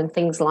bedroom and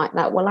things like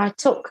that. Well, I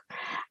took,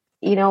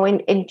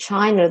 in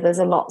China, there's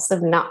a lots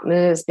of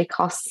natmers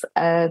because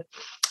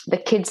the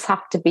kids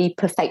have to be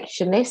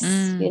perfectionists,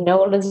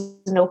 there's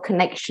no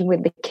connection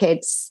with the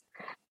kids.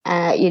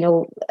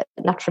 Natrum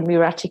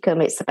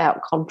muraticum, it's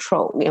about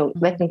control.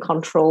 They can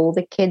control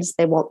the kids.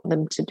 They want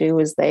them to do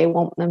as they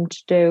want them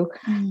to do.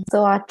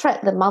 So I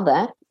treat the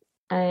mother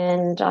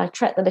and I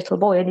treat the little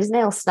boy, and his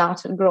nails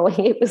started growing.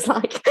 It was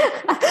like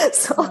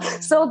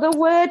so the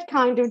word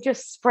kind of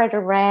just spread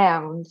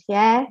around.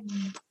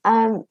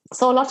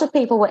 So a lot of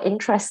people were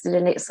interested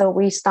in it, so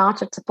we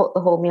started to put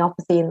the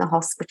homeopathy in the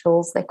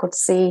hospitals. They could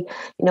see,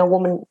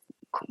 woman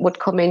would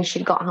come in.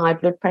 She'd got high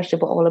blood pressure,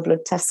 but all her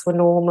blood tests were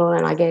normal.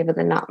 And I gave her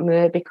the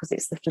Natmer because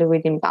it's the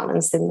fluid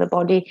imbalance in the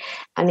body,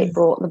 and it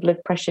brought the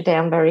blood pressure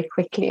down very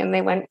quickly. And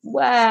they went,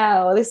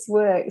 wow, this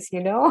works,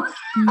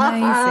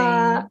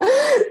 Amazing.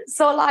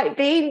 So like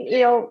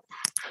being,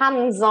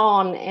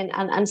 hands-on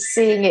and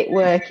seeing it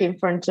work in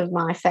front of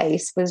my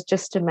face was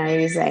just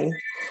amazing.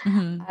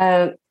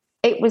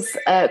 It was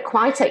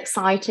quite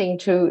exciting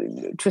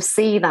to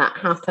see that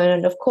happen.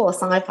 And of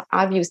course,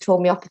 I've used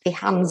homeopathy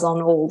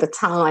hands-on all the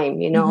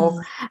time,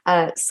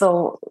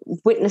 so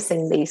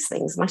witnessing these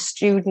things, my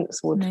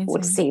students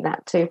would see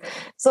that too.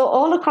 So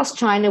all across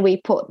China, we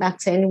put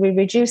that in. We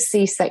reduced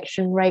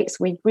C-section rates.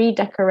 We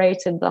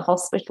redecorated the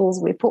hospitals.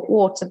 We put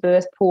water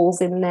birth pools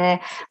in there.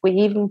 We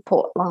even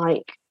put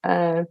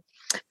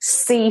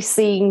sea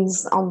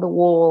scenes on the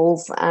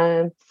walls,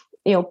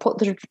 put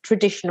the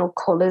traditional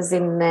colours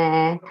in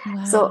there.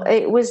 Wow. So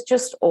it was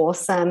just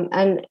awesome.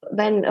 And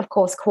then, of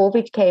course,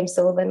 COVID came.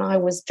 So then I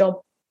was job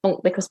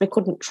bunked because we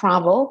couldn't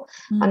travel.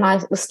 And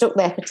I was stuck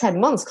there for 10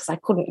 months because I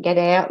couldn't get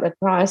out. The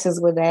prices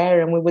were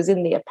there and we was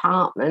in the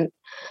apartment.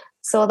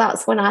 So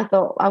that's when I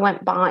thought I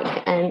went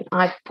back and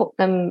I put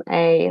them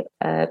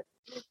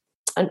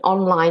an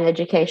online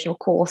educational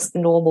course,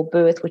 Normal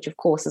Birth, which of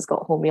course has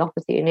got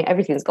homeopathy in it.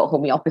 Everything's got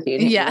homeopathy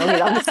in it. Yeah.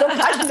 I'm so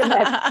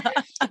passionate.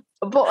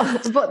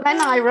 But then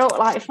I wrote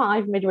like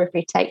 5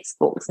 midwifery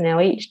textbooks. Now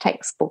each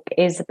textbook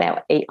is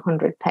about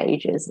 800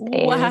 pages.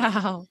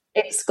 Wow.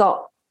 It's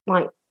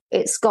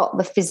got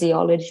the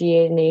physiology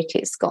in it.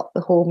 It's got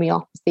the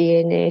homeopathy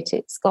in it.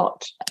 It's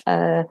got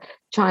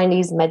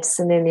Chinese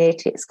medicine in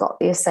it. It's got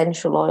the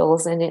essential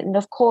oils in it. And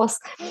of course,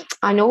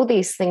 I know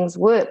these things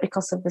work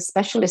because of the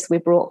specialists we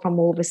brought from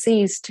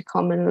overseas to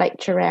come and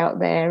lecture out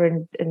there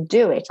and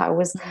do it. I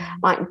was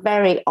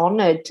very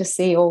honored to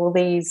see all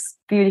these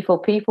beautiful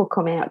people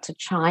come out to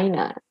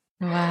China.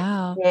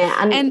 Wow. Yeah.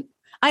 And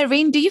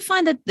Irene, do you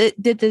find that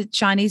the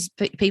Chinese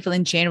people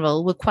in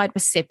general were quite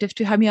receptive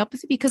to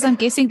homeopathy? Because I'm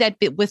guessing that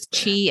with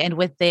qi and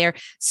with their,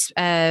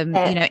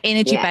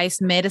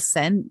 energy-based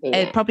medicine,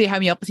 probably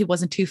homeopathy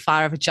wasn't too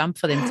far of a jump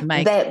for them to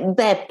make.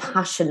 They're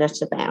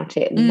passionate about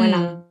it. And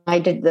when I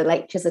did the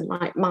lectures, and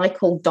like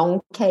Michael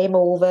Dong came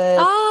over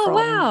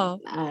from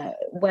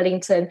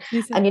Wellington,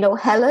 and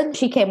Helen,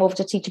 she came over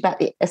to teach about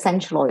the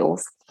essential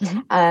oils.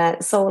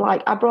 So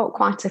like I brought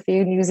quite a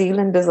few New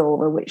Zealanders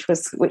over, which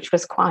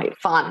was quite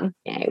fun.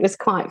 Yeah, it was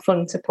quite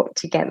fun to put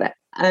together.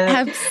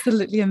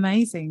 Absolutely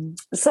amazing.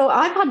 So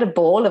I've had a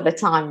ball of a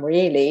time,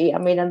 really. I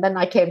mean, and then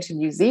I came to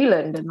New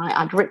Zealand and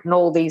I'd written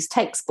all these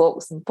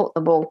textbooks and put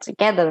them all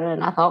together.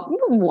 And I thought,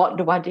 what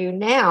do I do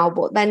now?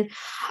 But then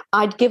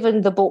I'd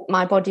given the book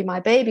My Body,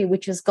 My Baby,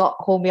 which has got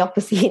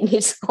homeopathy in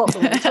it.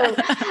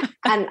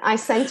 And I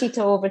sent it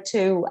over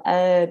to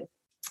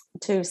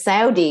the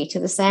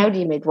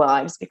Saudi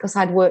midwives, because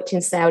I'd worked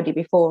in Saudi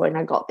before and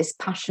I got this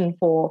passion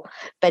for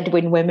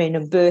Bedouin women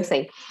and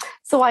birthing.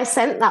 So I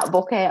sent that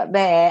book out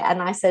there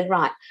and I said,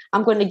 right,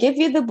 I'm going to give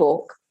you the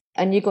book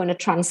and you're going to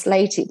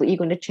translate it, but you're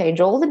going to change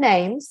all the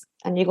names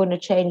and you're going to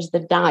change the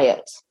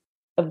diet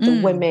of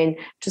the women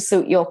to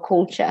suit your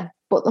culture.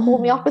 But the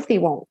homeopathy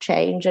won't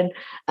change and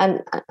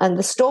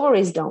the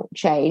stories don't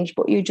change,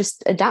 but you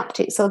just adapt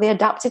it. So they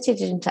adapted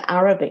it into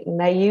Arabic and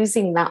they're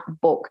using that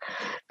book.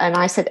 And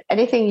I said,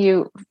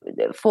 anything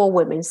for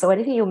women, so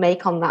anything you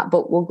make on that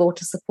book will go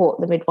to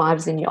support the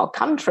midwives in your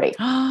country.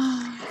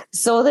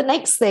 So the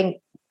next thing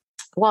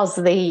was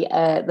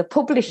the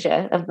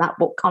publisher of that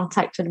book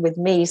contacted with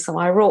me. So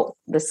I wrote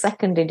the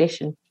second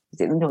edition,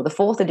 the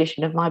fourth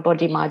edition of My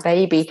Body, My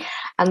Baby,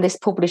 and this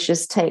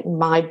publisher's taken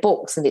my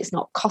books and it's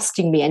not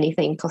costing me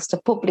anything, because to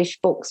publish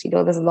books,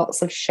 there's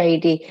lots of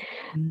shady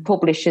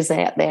publishers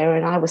out there,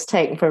 and I was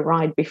taken for a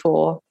ride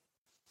before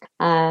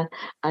and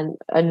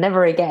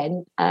never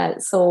again.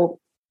 So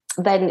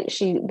then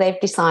they've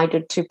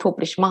decided to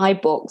publish my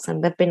books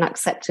and they've been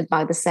accepted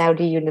by the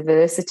Saudi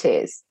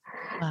universities.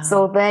 Wow.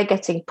 So they're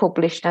getting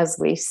published as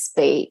we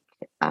speak.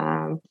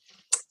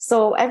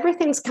 So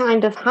everything's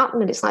kind of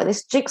happening. It's like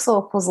this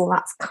jigsaw puzzle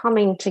that's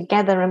coming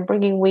together and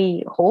bringing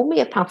we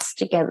homeopaths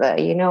together,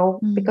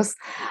 because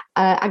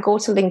I go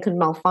to Lincoln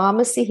Mall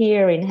Pharmacy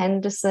here in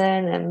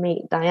Henderson and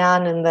meet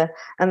Diane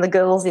and the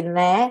girls in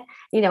there,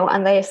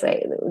 and they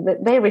say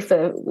they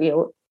refer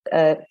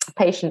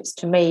patients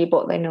to me,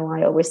 but they know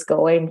I always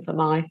go in for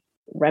my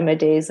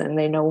remedies and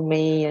they know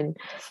me, and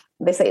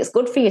they say it's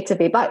good for you to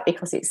be back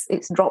because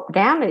it's dropped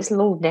down, it's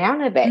lowered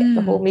down a bit.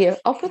 The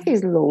homeopathy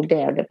is lowered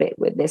down a bit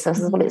with this. I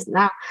said, well, it's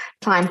now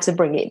time to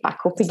bring it back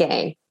up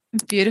again.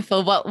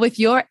 Beautiful. Well, with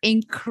your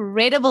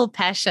incredible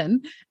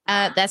passion,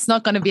 that's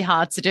not going to be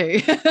hard to do.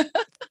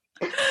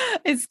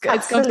 It's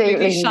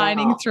completely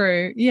shining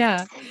through.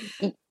 Yeah.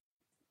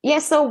 Yeah,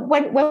 so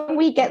when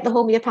we get the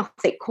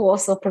homeopathic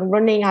course up and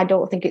running, I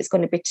don't think it's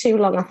going to be too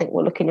long. I think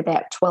we're looking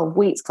about 12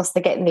 weeks because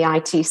they're getting the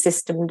IT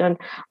system done.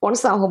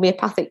 Once that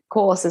homeopathic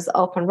course is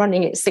up and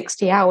running, it's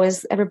 60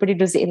 hours. Everybody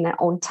does it in their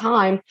own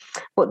time.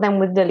 But then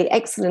with Lily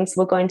Excellence,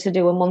 we're going to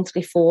do a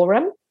monthly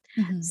forum.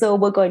 So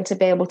we're going to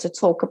be able to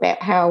talk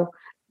about how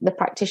the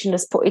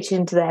practitioners put it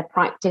into their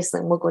practice,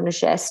 and we're going to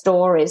share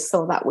stories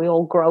so that we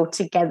all grow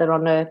together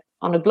on a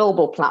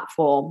global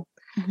platform,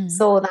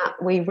 so that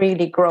we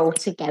really grow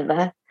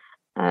together.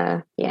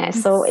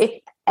 So if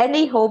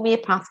any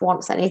homeopath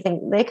wants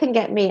anything, they can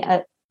get me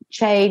at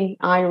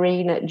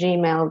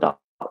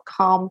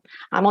chainirene@gmail.com.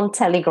 I'm on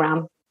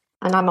Telegram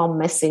and I'm on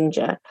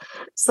Messenger.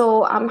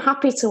 So I'm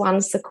happy to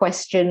answer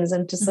questions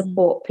and to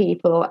support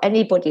people or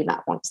anybody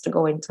that wants to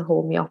go into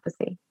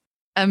homeopathy.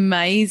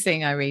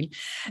 Amazing, Irene.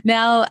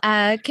 Now,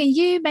 can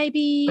you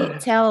maybe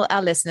tell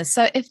our listeners,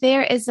 so if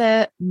there is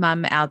a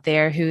mum out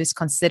there who's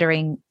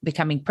considering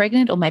becoming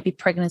pregnant or maybe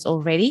pregnant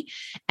already,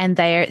 and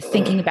they're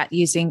thinking about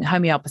using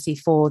homeopathy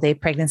for their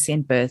pregnancy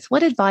and birth,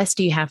 what advice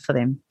do you have for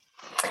them?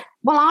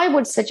 Well, I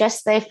would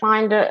suggest they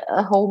find a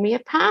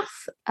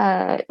homeopath.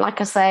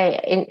 Like I say,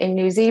 in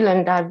New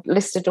Zealand, I've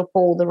listed up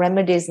all the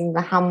remedies, and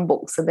the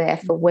handbooks are there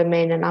for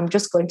women. And I'm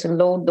just going to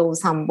load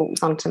those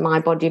handbooks onto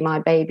My Body, My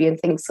Baby and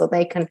things, so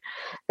they can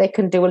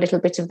do a little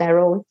bit of their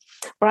own.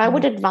 But I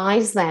would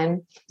advise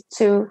them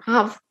to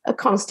have a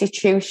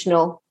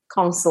constitutional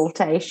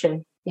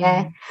consultation.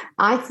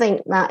 I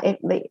think that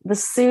the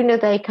sooner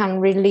they can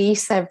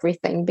release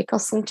everything,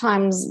 because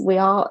sometimes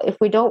if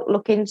we don't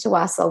look into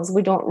ourselves,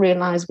 we don't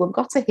realize we've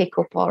got a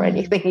hiccup or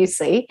anything, you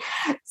see.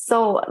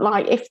 So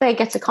like if they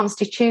get a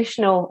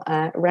constitutional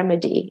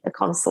remedy, a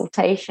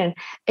consultation,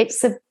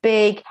 it's a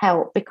big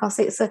help, because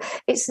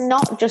it's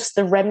not just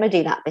the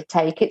remedy that they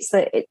take, it's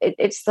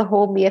the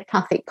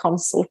homeopathic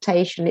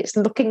consultation. It's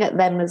looking at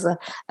them as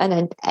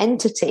an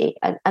entity,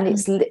 and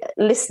it's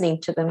listening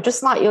to them,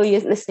 just like you're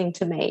listening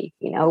to me.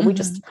 We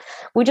just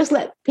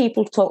let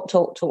people talk.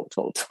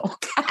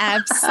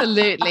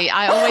 Absolutely.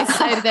 I always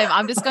say to them,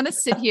 I'm just going to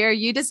sit here.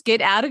 You just get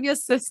out of your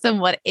system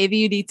whatever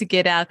you need to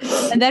get out.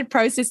 And that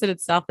process in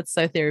itself, it's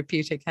so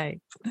therapeutic, hey?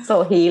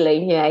 So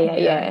healing.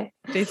 Yeah.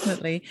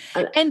 Definitely.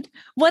 And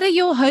what are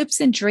your hopes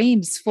and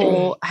dreams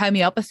for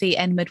homeopathy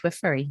and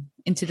midwifery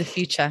into the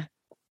future?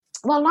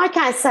 Well, like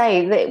I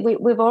say,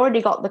 we've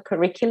already got the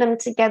curriculum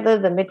together.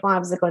 The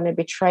midwives are going to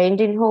be trained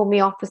in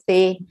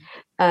homeopathy.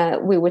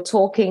 We were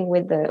talking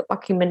with the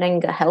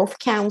Wakimanenga Health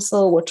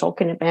Council. We're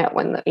talking about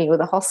when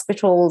the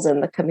hospitals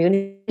and the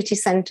community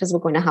centres, we're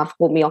going to have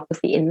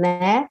homeopathy in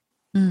there.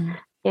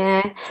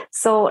 Yeah,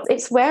 so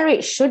it's where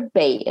it should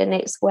be, and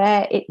it's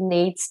where it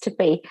needs to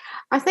be.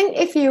 I think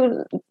if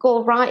you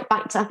go right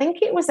back to, I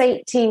think it was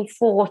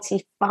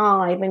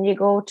 1845, and you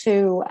go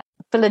to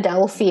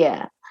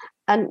Philadelphia,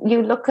 and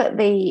you look at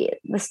the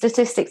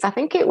statistics, I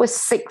think it was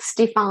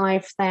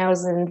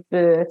 65,000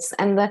 births.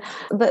 And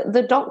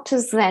the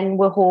doctors then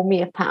were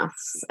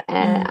homeopaths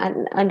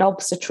and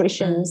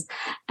obstetricians.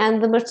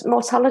 And the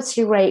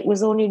mortality rate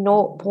was only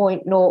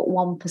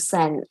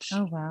 0.01%.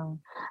 Oh, wow.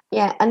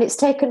 Yeah, and it's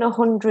taken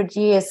 100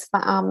 years for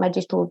our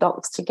medical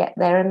docs to get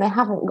there, and they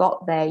haven't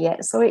got there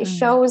yet. So it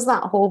shows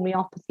that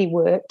homeopathy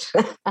worked.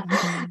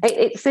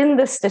 It's in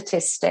the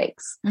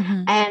statistics,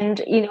 and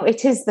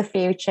it is the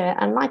future.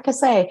 And like I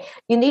say,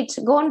 you need to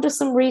go and do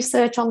some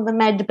research on the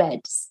med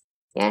beds.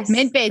 Yes,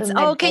 med beds.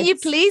 Oh, can you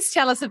please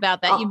tell us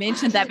about that? You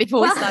mentioned that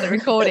before we started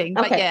recording,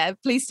 but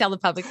please tell the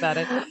public about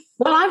it.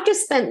 Well, I've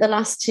just spent the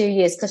last 2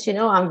 years, because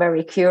I'm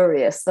very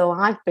curious. So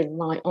I've been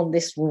on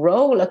this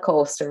roller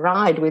coaster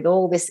ride with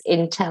all this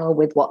intel,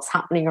 with what's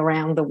happening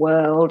around the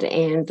world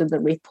and the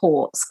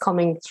reports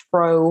coming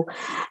through,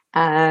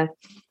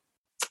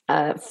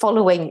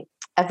 following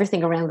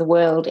everything around the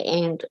world.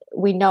 And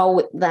we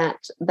know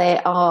that they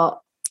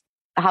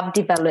have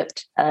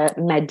developed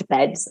med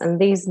beds, and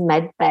these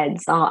med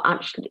beds are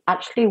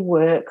actually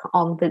work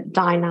on the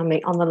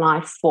dynamic, on the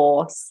life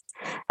force,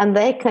 and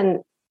they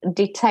can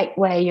detect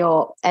where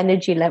your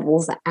energy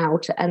levels are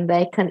out, and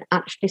they can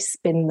actually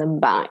spin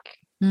them back.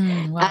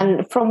 Wow.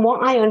 And from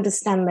what I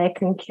understand, they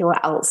can cure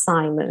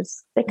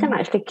Alzheimer's. They can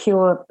actually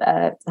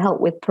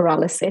help with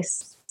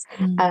paralysis.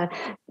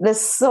 There's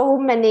so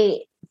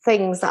many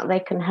things that they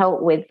can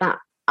help with that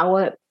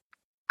our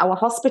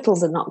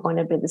hospitals are not going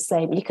to be the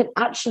same. You can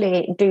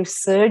actually do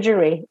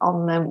surgery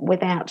on them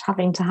without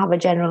having to have a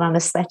general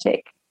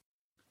anaesthetic.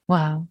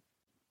 Wow.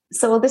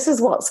 So this is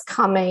what's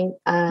coming.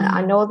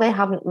 I know they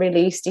haven't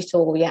released it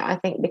all yet, I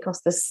think, because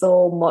there's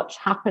so much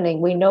happening.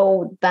 We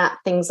know that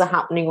things are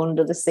happening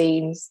under the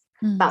scenes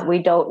that we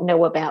don't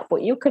know about,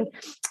 but you can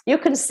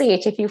see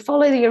it if you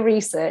follow your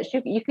research.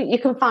 You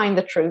can find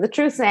the truth. The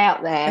truth's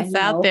out there. It's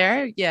out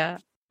there, yeah.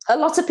 A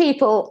lot of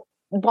people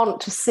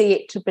want to see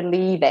it to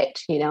believe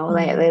it,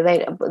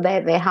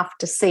 they have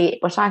to see it.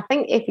 But I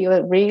think if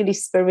you're really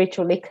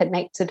spiritually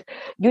connected,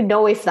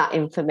 if that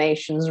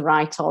information's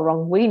right or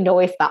wrong. We know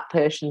if that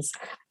person's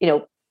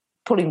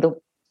pulling the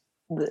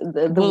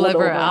wool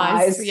over our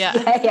eyes. Yeah.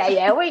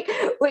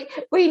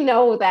 We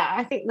know that.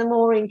 I think the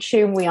more in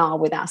tune we are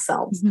with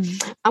ourselves.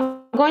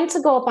 I'm going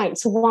to go back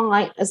to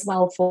why as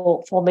well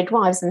for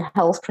midwives and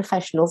health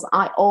professionals.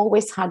 I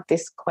always had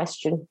this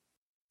question.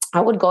 I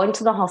would go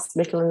into the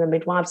hospital, and the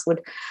midwives would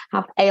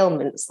have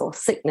ailments or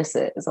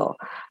sicknesses or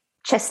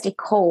chesty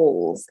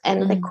colds,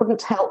 and they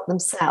couldn't help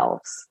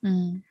themselves.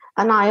 And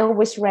I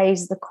always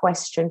raised the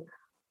question,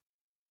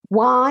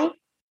 why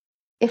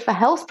if a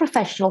health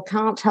professional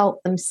can't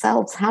help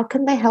themselves, how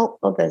can they help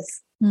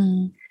others?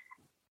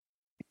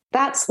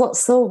 That's what's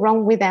so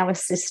wrong with our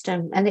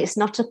system, and it's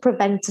not a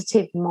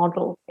preventative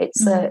model.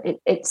 It's a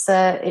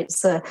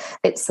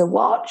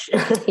watch.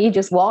 You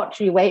just watch.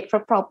 You wait for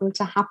a problem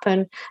to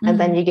happen, and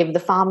then you give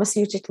the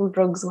pharmaceutical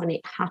drugs when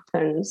it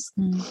happens.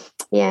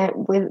 Yeah,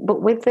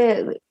 with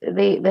the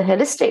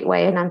holistic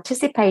way and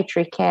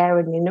anticipatory care,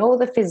 and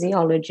the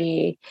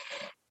physiology,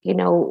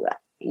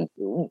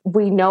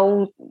 we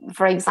know,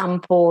 for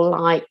example,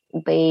 like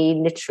the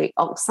nitric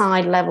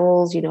oxide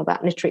levels,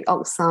 about nitric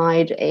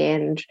oxide,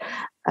 and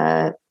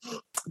the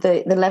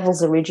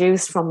levels are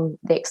reduced from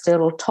the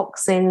external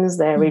toxins.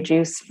 They're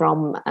reduced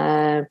from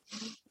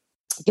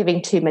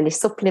giving too many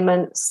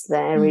supplements.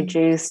 They're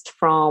reduced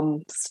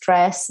from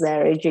stress.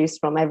 They're reduced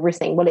from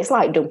everything. Well, it's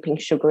like dumping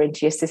sugar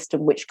into your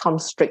system, which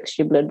constricts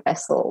your blood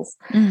vessels.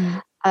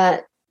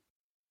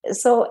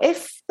 So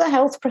if the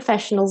health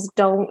professionals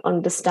don't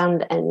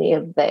understand any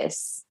of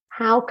this,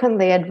 how can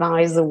they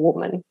advise a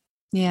woman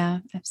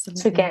to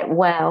get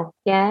well?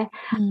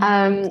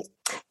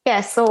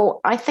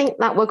 So I think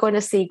that we're going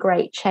to see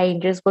great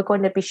changes. We're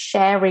going to be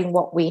sharing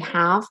what we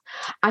have.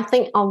 I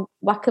think on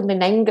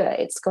Wakaminenga,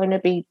 it's going to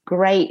be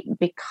great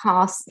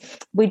because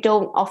we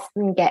don't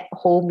often get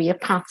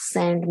homeopaths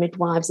and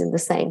midwives in the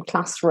same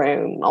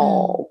classroom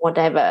or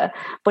whatever.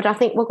 But I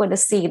think we're going to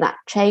see that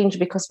change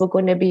because we're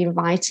going to be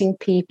inviting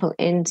people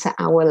into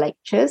our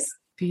lectures.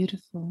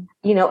 Beautiful.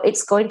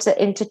 It's going to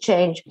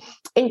interchange.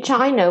 In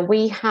China,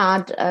 we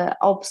had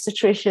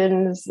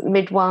obstetricians,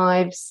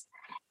 midwives,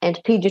 and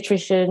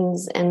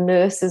pediatricians and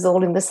nurses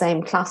all in the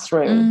same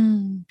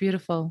classroom.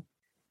 Beautiful.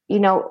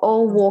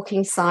 All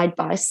walking side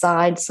by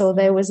side. So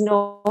there was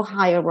no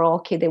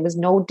hierarchy. There was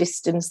no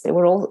distance.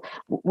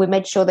 We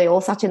made sure they all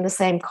sat in the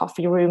same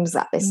coffee rooms,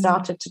 that they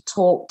started to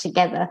talk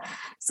together.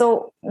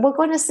 So we're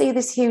going to see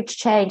this huge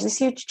change.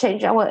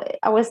 Our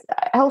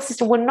health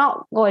system, we're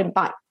not going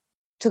back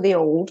to the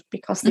old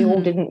because the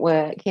old didn't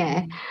work.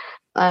 And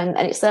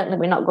it's certainly,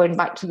 we're not going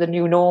back to the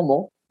new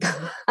normal.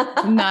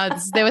 No,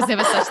 there was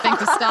never such thing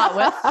to start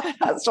with.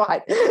 That's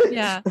right.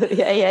 Yeah.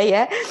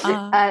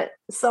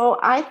 So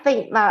I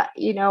think that,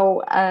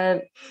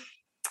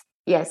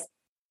 yes,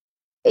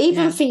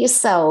 even for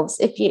yourselves,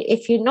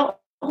 if you're not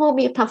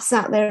homeopaths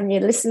out there and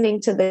you're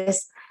listening to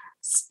this,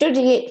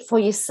 study it for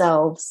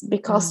yourselves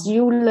because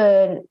you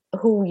learn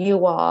who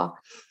you are.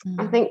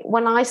 I think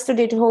when I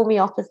studied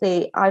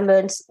homeopathy, I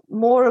learned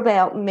more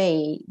about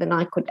me than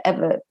I could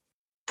ever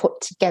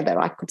put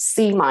together. I could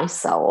see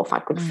myself, I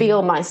could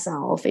feel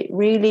myself. It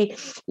really,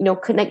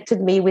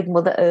 connected me with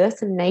Mother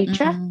Earth and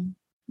nature.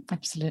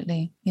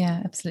 Absolutely.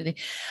 Yeah, absolutely.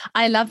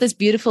 I love this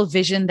beautiful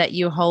vision that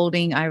you're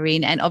holding,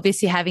 Irene, and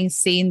obviously having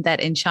seen that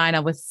in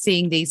China with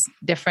seeing these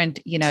different,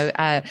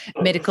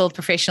 medical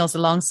professionals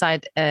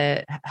alongside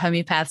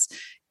homeopaths.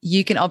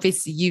 You can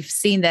obviously, you've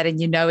seen that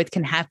and it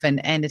can happen,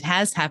 and it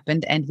has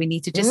happened, and we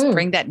need to just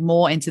bring that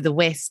more into the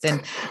West,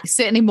 and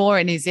certainly more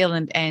in New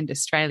Zealand and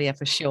Australia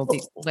for sure.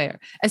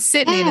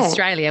 Certainly in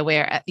Australia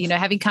where,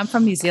 having come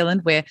from New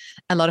Zealand where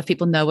a lot of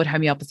people know what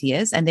homeopathy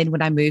is. And then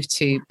when I moved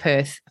to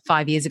Perth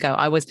 5 years ago,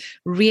 I was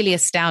really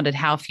astounded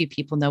how few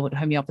people know what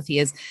homeopathy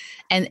is.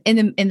 And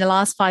in the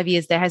last 5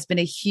 years, there has been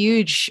a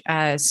huge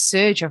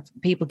surge of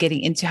people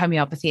getting into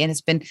homeopathy, and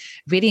it's been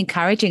really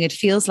encouraging. It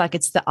feels like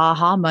it's the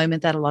aha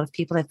moment that a lot of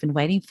people have been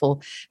waiting for.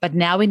 But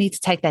now we need to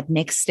take that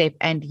next step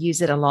and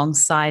use it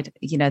alongside,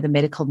 the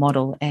medical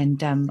model.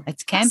 And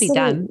it can be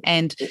done.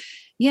 And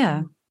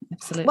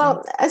absolutely.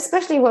 Well,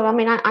 especially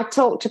I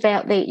talked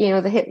about the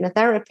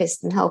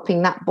hypnotherapist and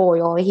helping that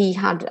boy, or he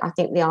had, I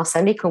think, the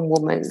arsenicum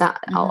woman that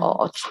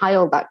or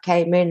child that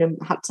came in and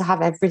had to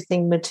have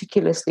everything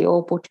meticulously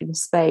all put in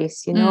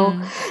space.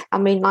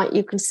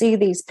 You can see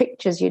these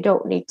pictures. You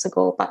don't need to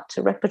go back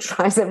to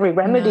repertorize every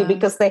remedy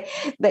because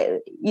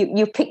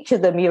you picture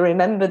them, you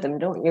remember them,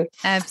 don't you?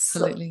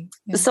 Absolutely.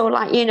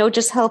 So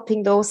just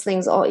helping those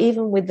things, or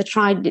even with the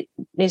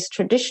Chinese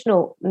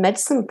traditional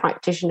medicine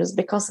practitioners,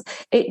 because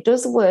it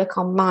does work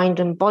on mind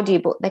and body,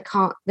 but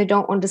they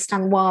don't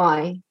understand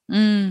why.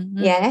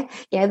 They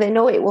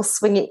know it will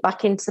swing it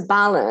back into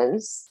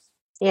balance,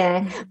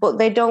 but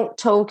they don't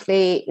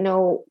totally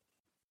know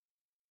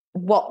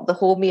what the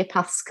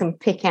homeopaths can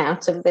pick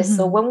out of this.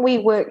 So when we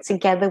work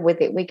together with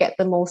it, we get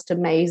the most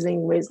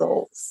amazing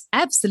results.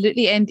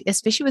 Absolutely. And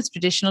especially with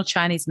traditional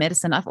Chinese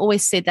medicine, I've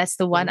always said that's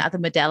the one other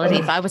modality.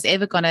 If I was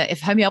ever if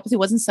homeopathy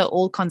wasn't so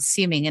all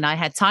consuming and I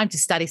had time to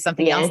study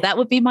something else, that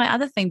would be my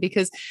other thing,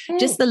 because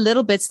just the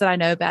little bits that I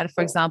know about it,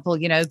 for example,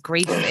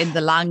 grief in the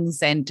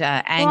lungs and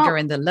anger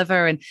in the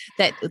liver, and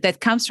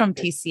that comes from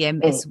TCM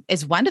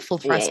is wonderful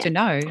for us to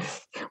know.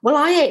 Well,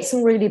 I ate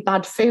some really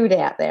bad food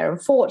out there.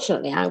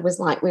 Unfortunately, I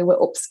was we were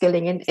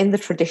upskilling in the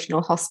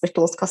traditional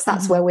hospitals, because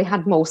that's where we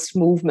had most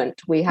movement.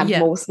 We had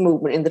most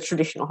movement in the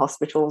traditional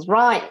hospitals,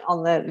 right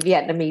on the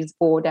Vietnamese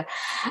border.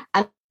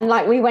 And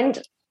we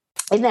went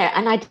in there,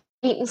 and I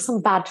eaten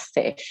some bad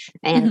fish,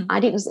 and I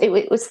didn't,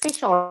 it was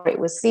fish or it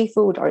was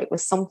seafood or it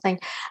was something.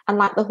 And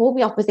like the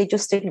homeopathy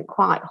just didn't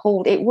quite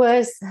hold. It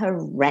was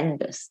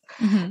horrendous.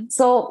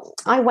 So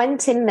I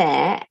went in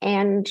there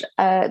and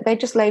they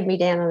just laid me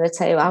down on the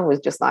table. I was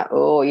just like,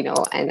 oh,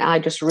 and I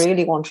just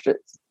really wanted to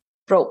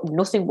throat,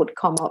 nothing would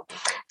come up.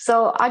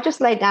 So I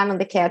just lay down on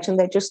the couch and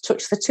they just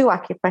touched the 2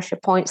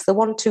 acupressure points, the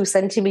 1-2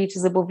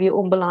 centimeters above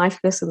your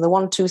umbilicus and the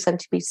 1-2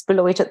 centimeters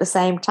below it at the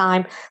same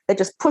time. They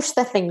just pushed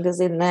their fingers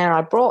in there.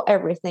 I brought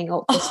everything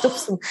up. They stuffed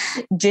some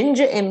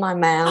ginger in my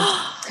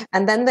mouth,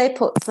 and then they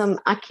put some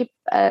used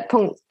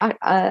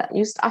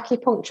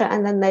acupuncture,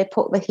 and then they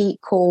put the heat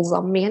coals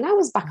on me, and I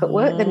was back at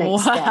work the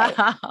next day.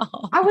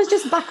 I was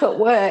just back at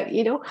work,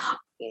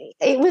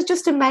 It was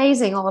just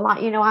amazing. Or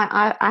like,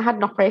 I had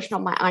an operation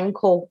on my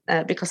ankle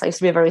because I used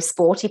to be a very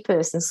sporty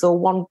person. So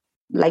one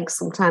leg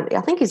sometimes, I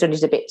think he's done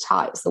it a bit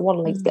tight. So one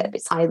leg's get a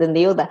bit higher than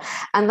the other.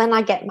 And then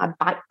I get my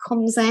back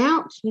comes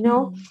out,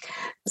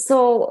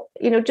 So,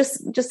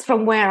 just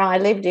from where I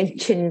lived in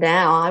Qingdao,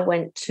 I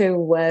went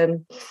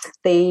to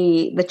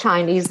the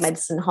Chinese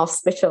medicine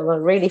hospital, a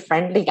really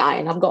friendly guy.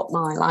 And I've got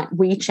my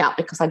WeChat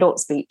because I don't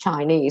speak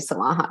Chinese.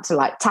 So I had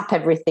to tap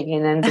everything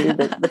in and do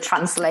the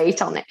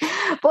translate on it.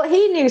 But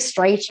he knew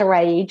straight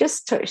away. He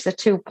just touched the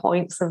 2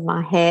 points of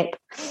my hip,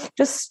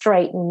 just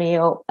straightened me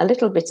up, a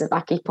little bit of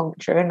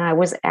acupuncture, and I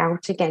was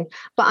out again.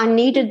 But I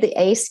needed the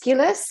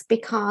aesculus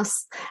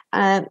because,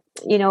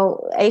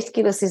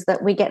 aesculus is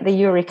that we get the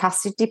uric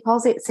acid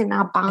deposits in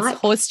our back.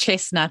 It's horse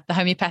chestnut, the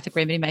homeopathic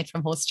remedy made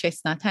from horse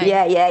chestnut. Hey?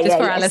 Yeah. Just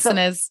for our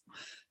listeners.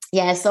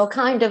 So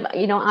kind of,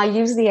 I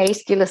use the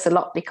aesculus a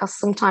lot because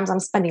sometimes I'm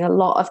spending a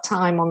lot of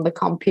time on the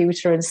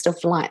computer and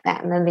stuff like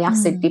that. And then the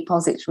acid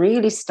deposits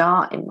really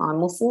start in my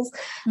muscles.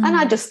 And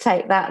I just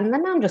take that and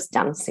then I'm just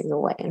dancing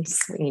away and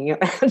swinging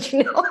around,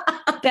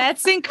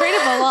 That's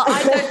incredible.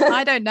 Well,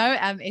 I don't know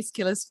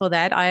aesculus for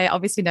that. I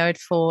obviously know it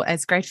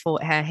as great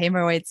for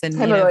hemorrhoids and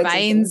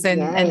veins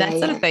and that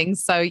sort of thing.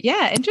 So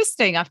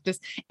interesting.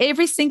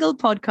 Every single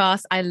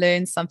podcast I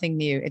learn something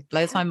new. It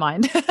blows my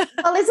mind.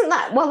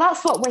 Well,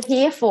 that's what we're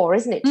here for,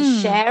 isn't it? To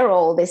share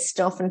all this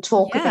stuff and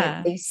talk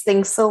about these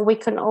things so we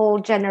can all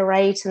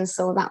generate and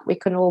so that we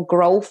can all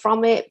grow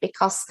from it,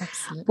 because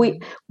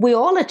we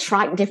all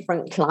attract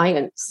different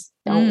clients,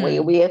 don't we?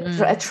 We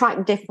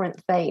attract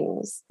different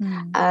things.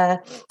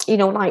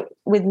 Like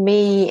with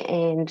me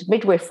and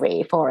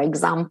midwifery, for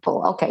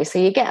example. Okay, so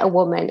you get a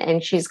woman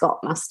and she's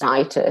got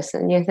mastitis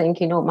and you're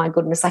thinking, oh my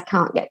goodness, I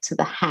can't get to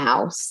the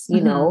house,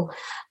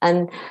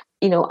 and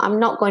I'm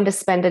not going to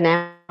spend an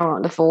hour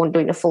on the phone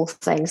doing a full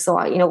thing. So,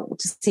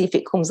 to see if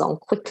it comes on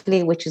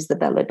quickly, which is the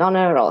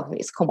belladonna, or if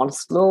it's come on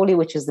slowly,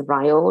 which is the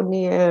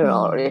bryonia,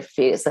 or if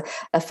it's a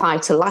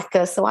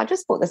phytolacca. So I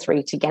just put the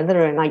 3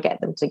 together and I get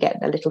them to get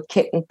their little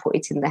kit and put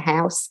it in the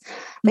house.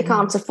 They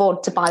can't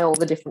afford to buy all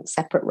the different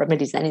separate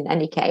remedies then in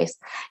any case.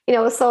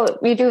 So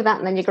you do that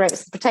and then you grate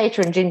some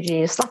potato and ginger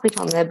and you slap it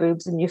on their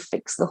boobs and you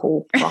fix the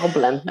whole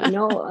problem,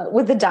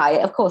 with the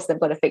diet. Of course, they've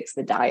got to fix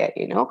the diet,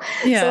 So,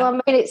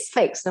 it's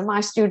fixed. And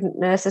my student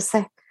nurses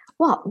say,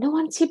 what, no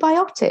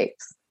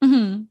antibiotics?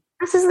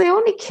 I says, they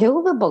only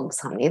kill the bugs,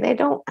 honey. They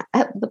don't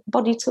help the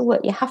body to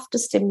work. You have to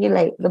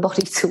stimulate the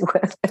body to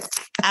work.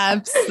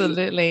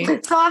 Absolutely.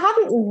 So I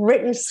haven't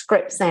written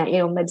scripts out,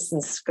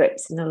 medicine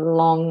scripts in a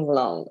long,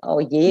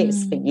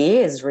 years, for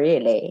years,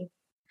 really.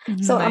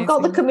 So I've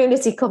got the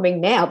community coming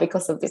now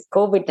because of this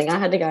COVID thing. I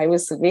had a guy who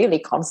was severely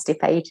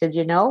constipated,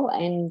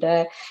 and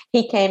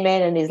he came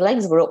in and his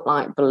legs were up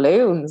like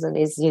balloons and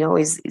his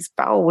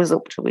bowel was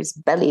up to his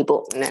belly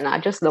button. And I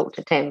just looked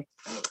at him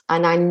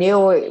and I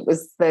knew it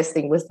was, first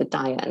thing was the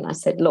diet. And I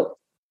said, look,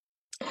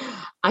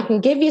 I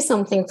can give you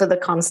something for the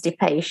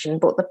constipation,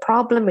 but the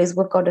problem is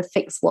we've got to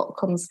fix what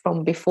comes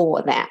from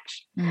before that.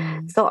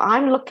 So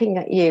I'm looking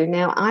at you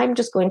now. I'm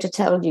just going to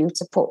tell you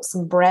to put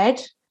some bread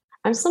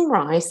and some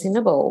rice in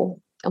a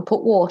bowl and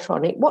put water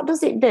on it. What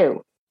does it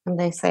do? And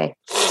they say,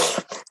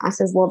 I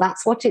says, well,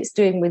 that's what it's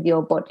doing with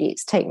your body.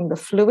 It's taking the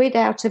fluid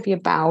out of your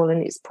bowel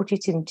and it's put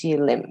it into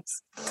your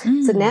limbs.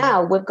 So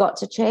now we've got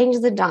to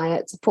change the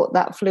diet to put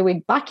that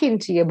fluid back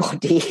into your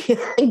body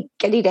and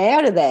get it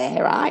out of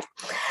there, right?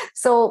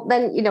 So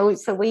then,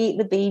 so we eat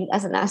the bean.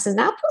 I says,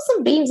 now put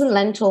some beans and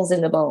lentils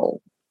in a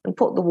bowl and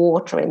put the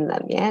water in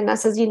them, And I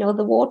says, the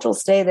water will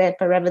stay there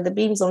forever. The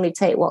beans only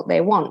take what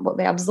they want, but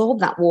they absorb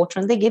that water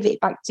and they give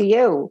it back to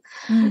you.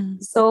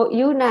 So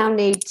you now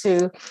need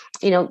to,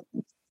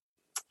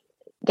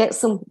 get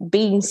some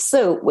bean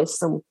soup with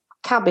some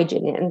cabbage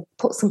in it and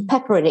put some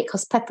pepper in it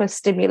because pepper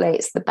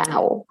stimulates the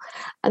bowel.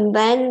 And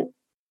then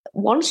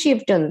once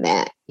you've done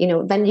that,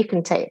 then you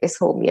can take this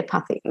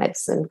homeopathic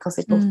medicine because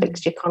it'll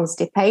fix your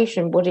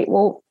constipation, but it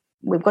won't.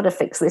 We've got to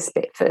fix this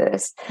bit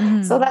first.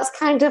 So that's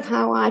kind of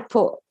how I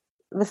put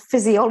the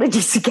physiology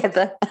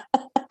together.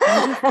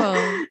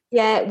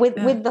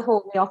 With the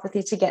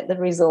homeopathy to get the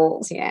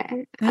results.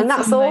 And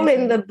that's amazing. All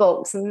in the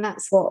books, and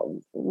that's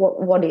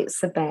what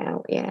it's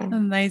about.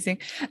 Amazing.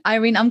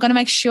 Irene, I'm going to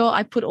make sure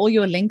I put all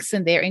your links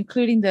in there,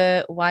 including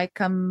the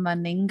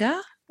Waikamaninga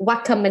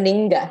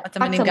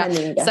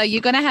Wakamaningka. So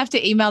you're going to have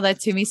to email that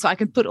to me so I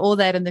can put all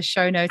that in the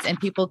show notes and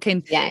people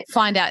can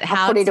find out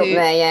how I'll put it to. Up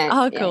there, yeah.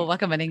 Oh, cool.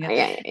 Wakamaningka.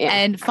 Yeah.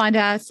 And find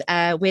out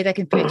where they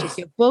can purchase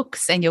your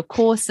books and your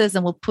courses.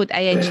 And we'll put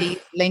AHE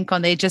link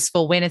on there just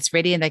for when it's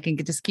ready and they can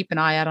just keep an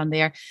eye out on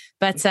there.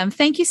 But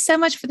thank you so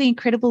much for the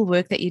incredible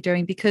work that you're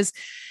doing, because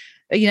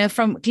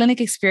from clinic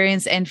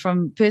experience and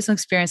from personal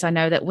experience, I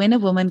know that when a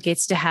woman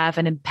gets to have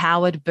an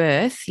empowered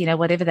birth,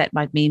 whatever that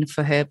might mean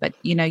for her, but,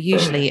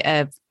 usually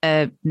a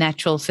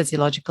natural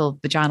physiological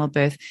vaginal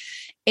birth,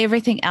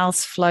 everything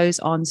else flows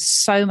on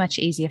so much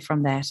easier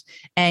from that.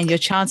 And your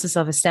chances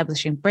of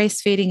establishing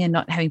breastfeeding and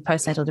not having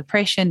postnatal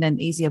depression and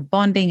easier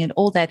bonding and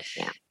all that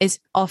is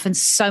often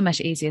so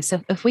much easier.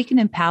 So if we can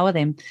empower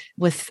them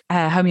with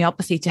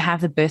homeopathy to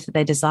have the birth that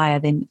they desire,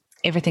 then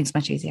everything's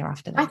much easier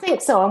after that. I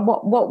think so. And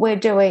what we're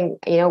doing,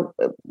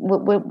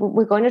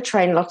 we're going to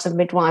train lots of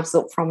midwives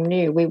up from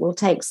new. We will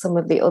take some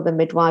of the other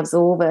midwives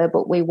over,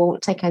 but we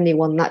won't take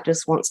anyone that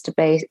just wants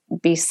to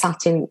be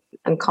sat in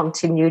and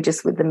continue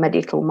just with the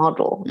medical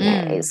model.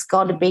 Yeah, it's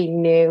got to be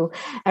new.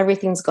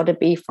 Everything's got to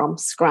be from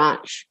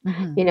scratch.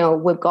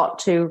 We've got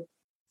to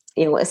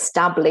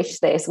establish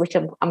this, which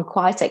I'm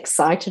quite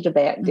excited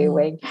about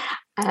doing.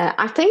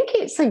 I think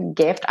it's a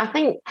gift. I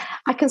think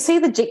I can see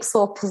the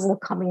jigsaw puzzle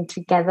coming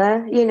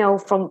together,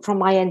 from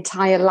my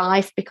entire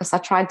life, because I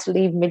tried to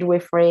leave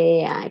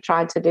midwifery, I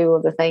tried to do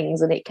other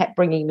things, and it kept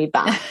bringing me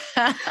back.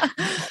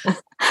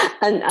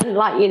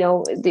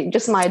 and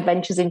just my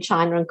adventures in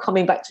China and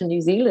coming back to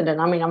New Zealand.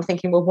 And I'm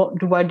thinking, well, what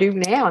do I do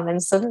now? And then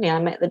suddenly I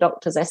met the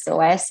Doctors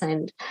SOS,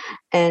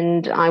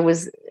 and I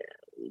was.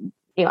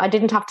 I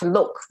didn't have to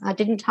look. I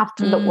didn't have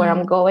to look where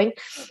I'm going.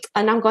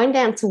 And I'm going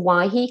down to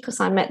Waihi because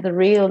I met the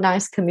real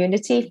nice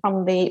community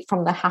from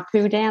the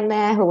Hapu down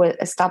there who were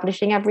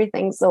establishing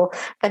everything. So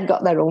they've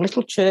got their own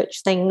little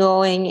church thing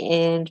going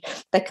and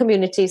their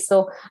community.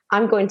 So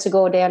I'm going to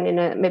go down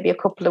in maybe a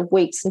couple of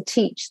weeks and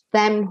teach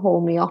them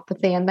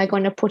homeopathy, and they're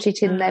going to put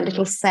it in their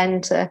little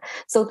centre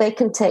so they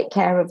can take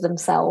care of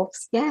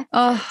themselves. Yeah.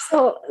 Oh,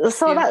 so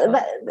So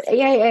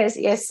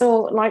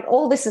like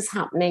all this is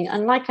happening,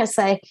 and like I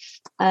say,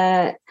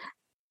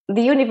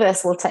 the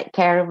universe will take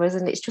care of us,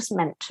 and it's just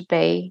meant to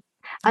be.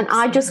 And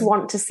I just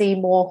want to see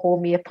more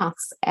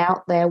homeopaths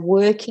out there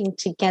working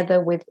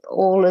together with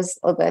all us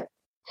other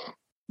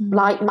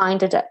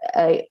like-minded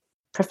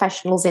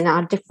professionals in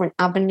our different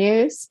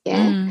avenues.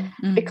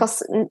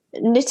 Because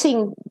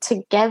knitting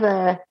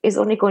together is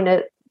only going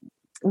to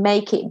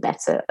make it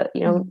better,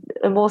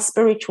 a more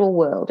spiritual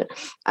world.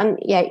 And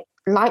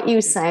like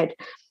you said,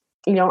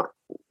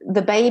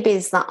 the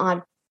babies that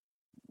I've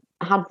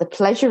had the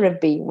pleasure of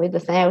being with,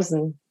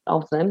 1,000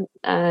 of them,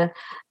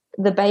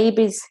 the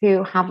babies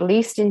who have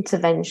least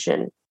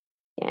intervention,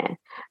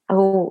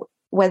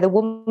 where the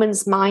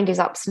woman's mind is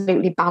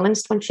absolutely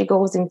balanced when she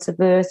goes into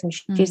birth and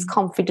she's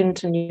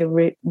confident and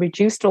you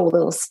reduced all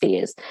those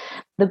fears,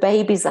 the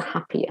babies are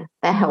happier,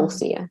 they're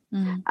healthier,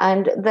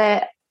 and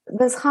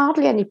there's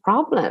hardly any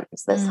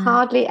problems. There's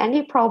hardly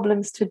any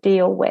problems to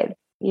deal with.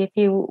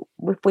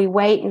 If we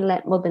wait and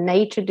let Mother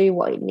Nature do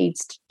what it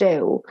needs to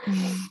do,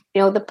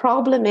 the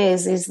problem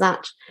is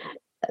that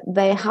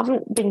they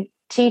haven't been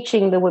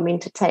teaching the women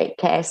to take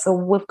care. So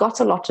we've got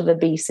a lot of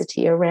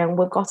obesity around.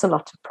 We've got a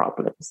lot of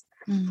problems.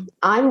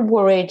 I'm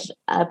worried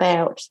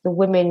about the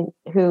women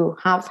who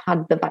have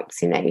had the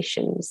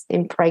vaccinations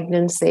in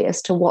pregnancy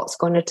as to what's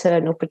going to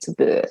turn up at a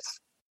birth.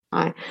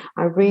 I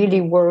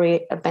really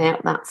worry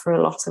about that for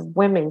a lot of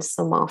women.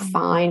 Some are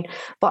fine,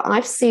 but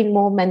I've seen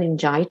more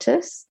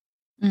meningitis.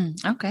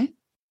 Okay.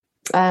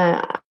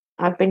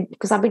 I've been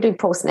doing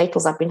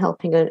postnatals. I've been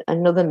helping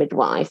another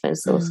midwife, and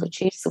so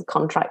she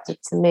subcontracted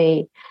to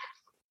me.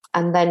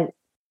 And then,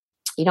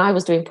 I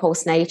was doing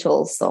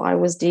postnatals, so I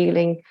was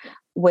dealing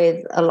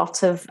with a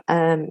lot of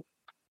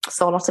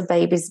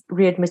babies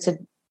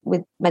readmitted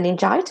with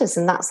meningitis,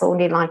 and that's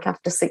only like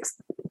after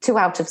 2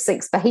 out of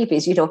 6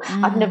 babies.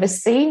 I've never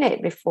seen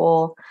it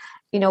before.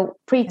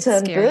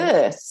 Preterm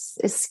births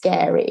is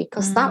scary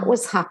because that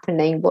was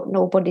happening, but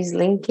nobody's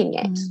linking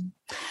it.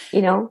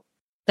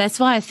 That's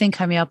why I think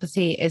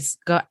homeopathy is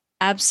got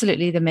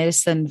absolutely the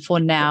medicine for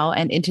now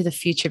and into the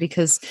future,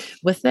 because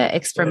with the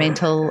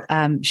experimental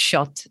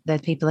shot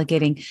that people are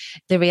getting,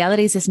 the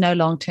reality is there's no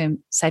long-term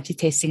safety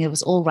testing. It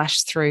was all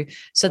rushed through.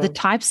 So the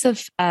types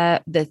of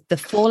the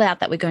fallout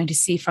that we're going to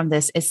see from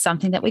this is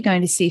something that we're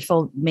going to see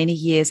for many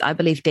years, I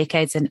believe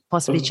decades and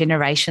possibly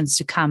generations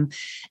to come.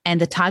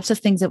 And the types of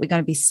things that we're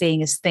going to be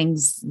seeing is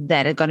things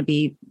that are going to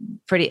be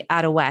pretty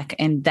out of whack.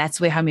 And that's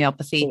where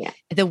homeopathy,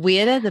 the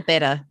weirder, the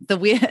better.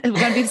 We're going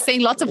to be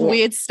seeing lots of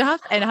weird stuff,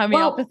 and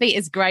homeopathy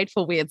is great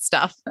for weird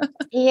stuff.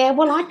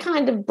 Well, I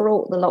kind of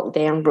brought the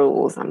lockdown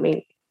rules.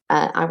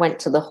 I went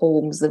to the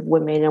homes of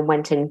women and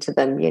went into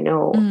them,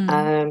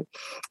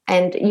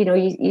 and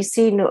you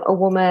see a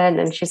woman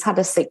and she's had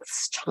a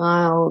sixth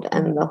child,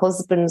 and the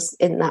husband's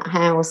in that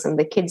house, and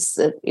the kids,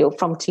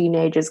 from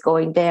teenagers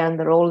going down,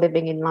 they're all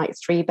living in like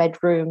 3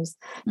 bedrooms.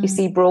 You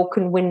see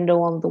broken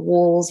window on the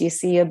walls, you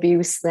see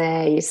abuse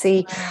there, you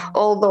see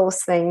all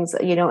those things,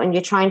 and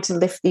you're trying to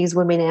lift these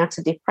women out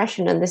of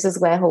depression. And this is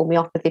where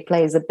homeopathy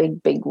plays a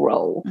big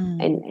role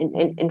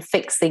in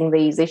fixing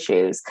these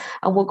issues.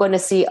 And we're going to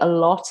see a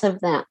lot of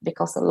that,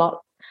 because a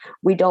lot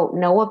we don't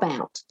know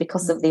about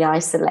because of the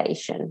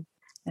isolation.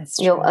 That's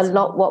true. A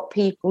lot what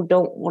people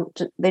don't want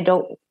to,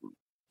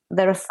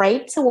 they're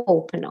afraid to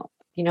open up,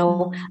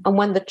 and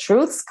when the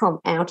truths come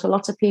out, a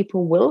lot of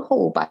people will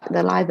hold back.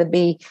 They'll either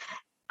be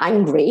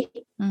angry,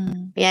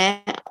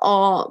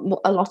 or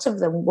a lot of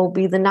them will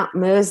be the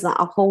nightmares that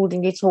are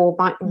holding it all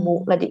back and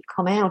won't let it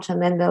come out,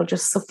 and then they'll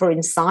just suffer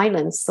in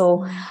silence.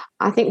 So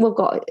I think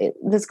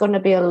there's going to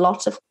be a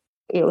lot of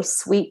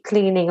sweet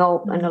cleaning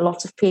up, and a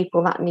lot of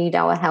people that need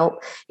our help,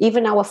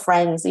 even our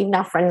friends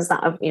that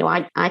have,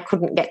 I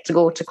couldn't get to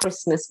go to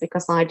Christmas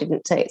because I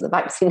didn't take the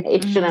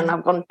vaccination, and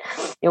I've gone,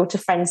 to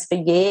friends for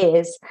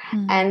years.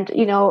 And,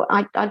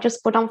 I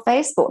just put on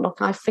Facebook, look,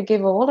 I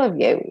forgive all of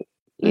you,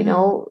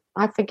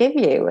 I forgive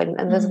you.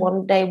 And there's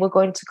one day we're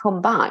going to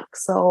come back.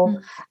 So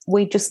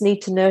we just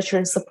need to nurture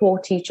and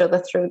support each other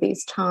through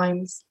these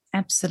times.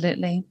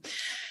 Absolutely.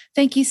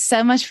 Thank you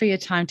so much for your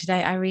time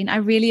today, Irene. I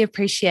really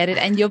appreciate it.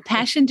 And your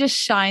passion just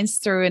shines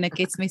through, and it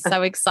gets me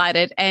so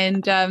excited.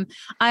 And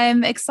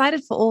I'm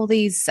excited for all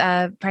these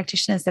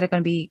practitioners that are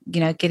going to be,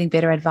 getting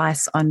better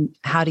advice on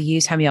how to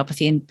use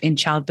homeopathy in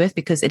childbirth,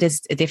 because it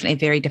is definitely a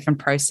very different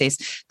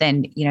process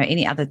than,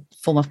 any other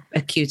form of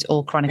acute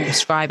or chronic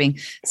prescribing.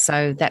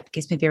 So that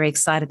gets me very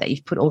excited that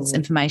you've put all this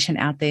information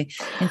out there.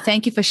 And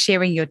thank you for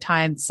sharing your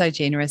time so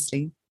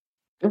generously.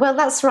 Well,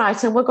 that's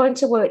right. And we're going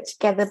to work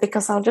together,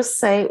 because I'll just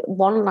say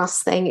one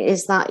last thing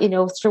is that,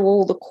 through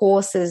all the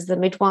courses, the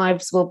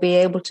midwives will be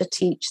able to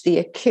teach the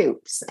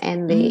acutes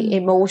and the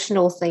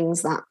emotional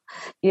things that,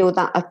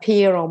 that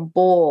appear on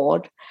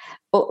board.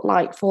 But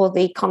like for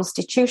the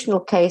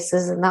constitutional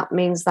cases, and that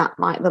means that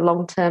like the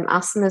long-term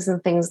asthmas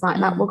and things like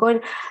that,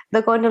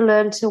 they're going to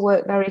learn to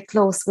work very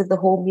close with the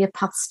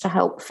homeopaths to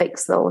help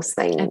fix those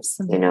things.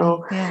 Absolutely.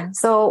 Yeah.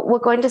 So we're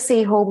going to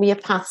see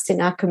homeopaths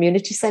in our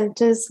community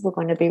centres. We're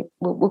going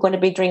to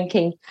be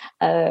drinking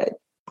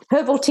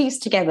herbal teas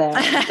together.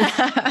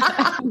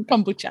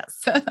 Kombuchas.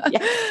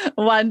 Yeah.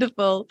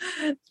 Wonderful.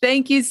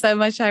 Thank you so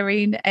much,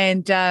 Irene.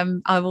 And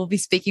I will be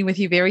speaking with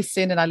you very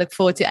soon. And I look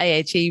forward to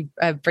AHE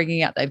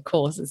bringing out that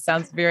course. It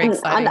sounds very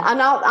exciting.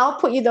 And I'll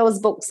put you those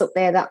books up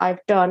there that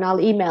I've done. I'll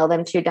email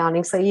them to you,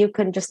 darling, so you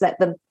can just let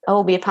the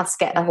homeopaths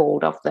get a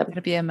hold of them.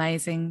 It'll be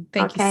amazing.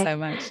 Thank you so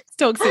much.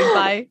 Talk soon.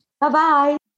 Bye. Bye-bye.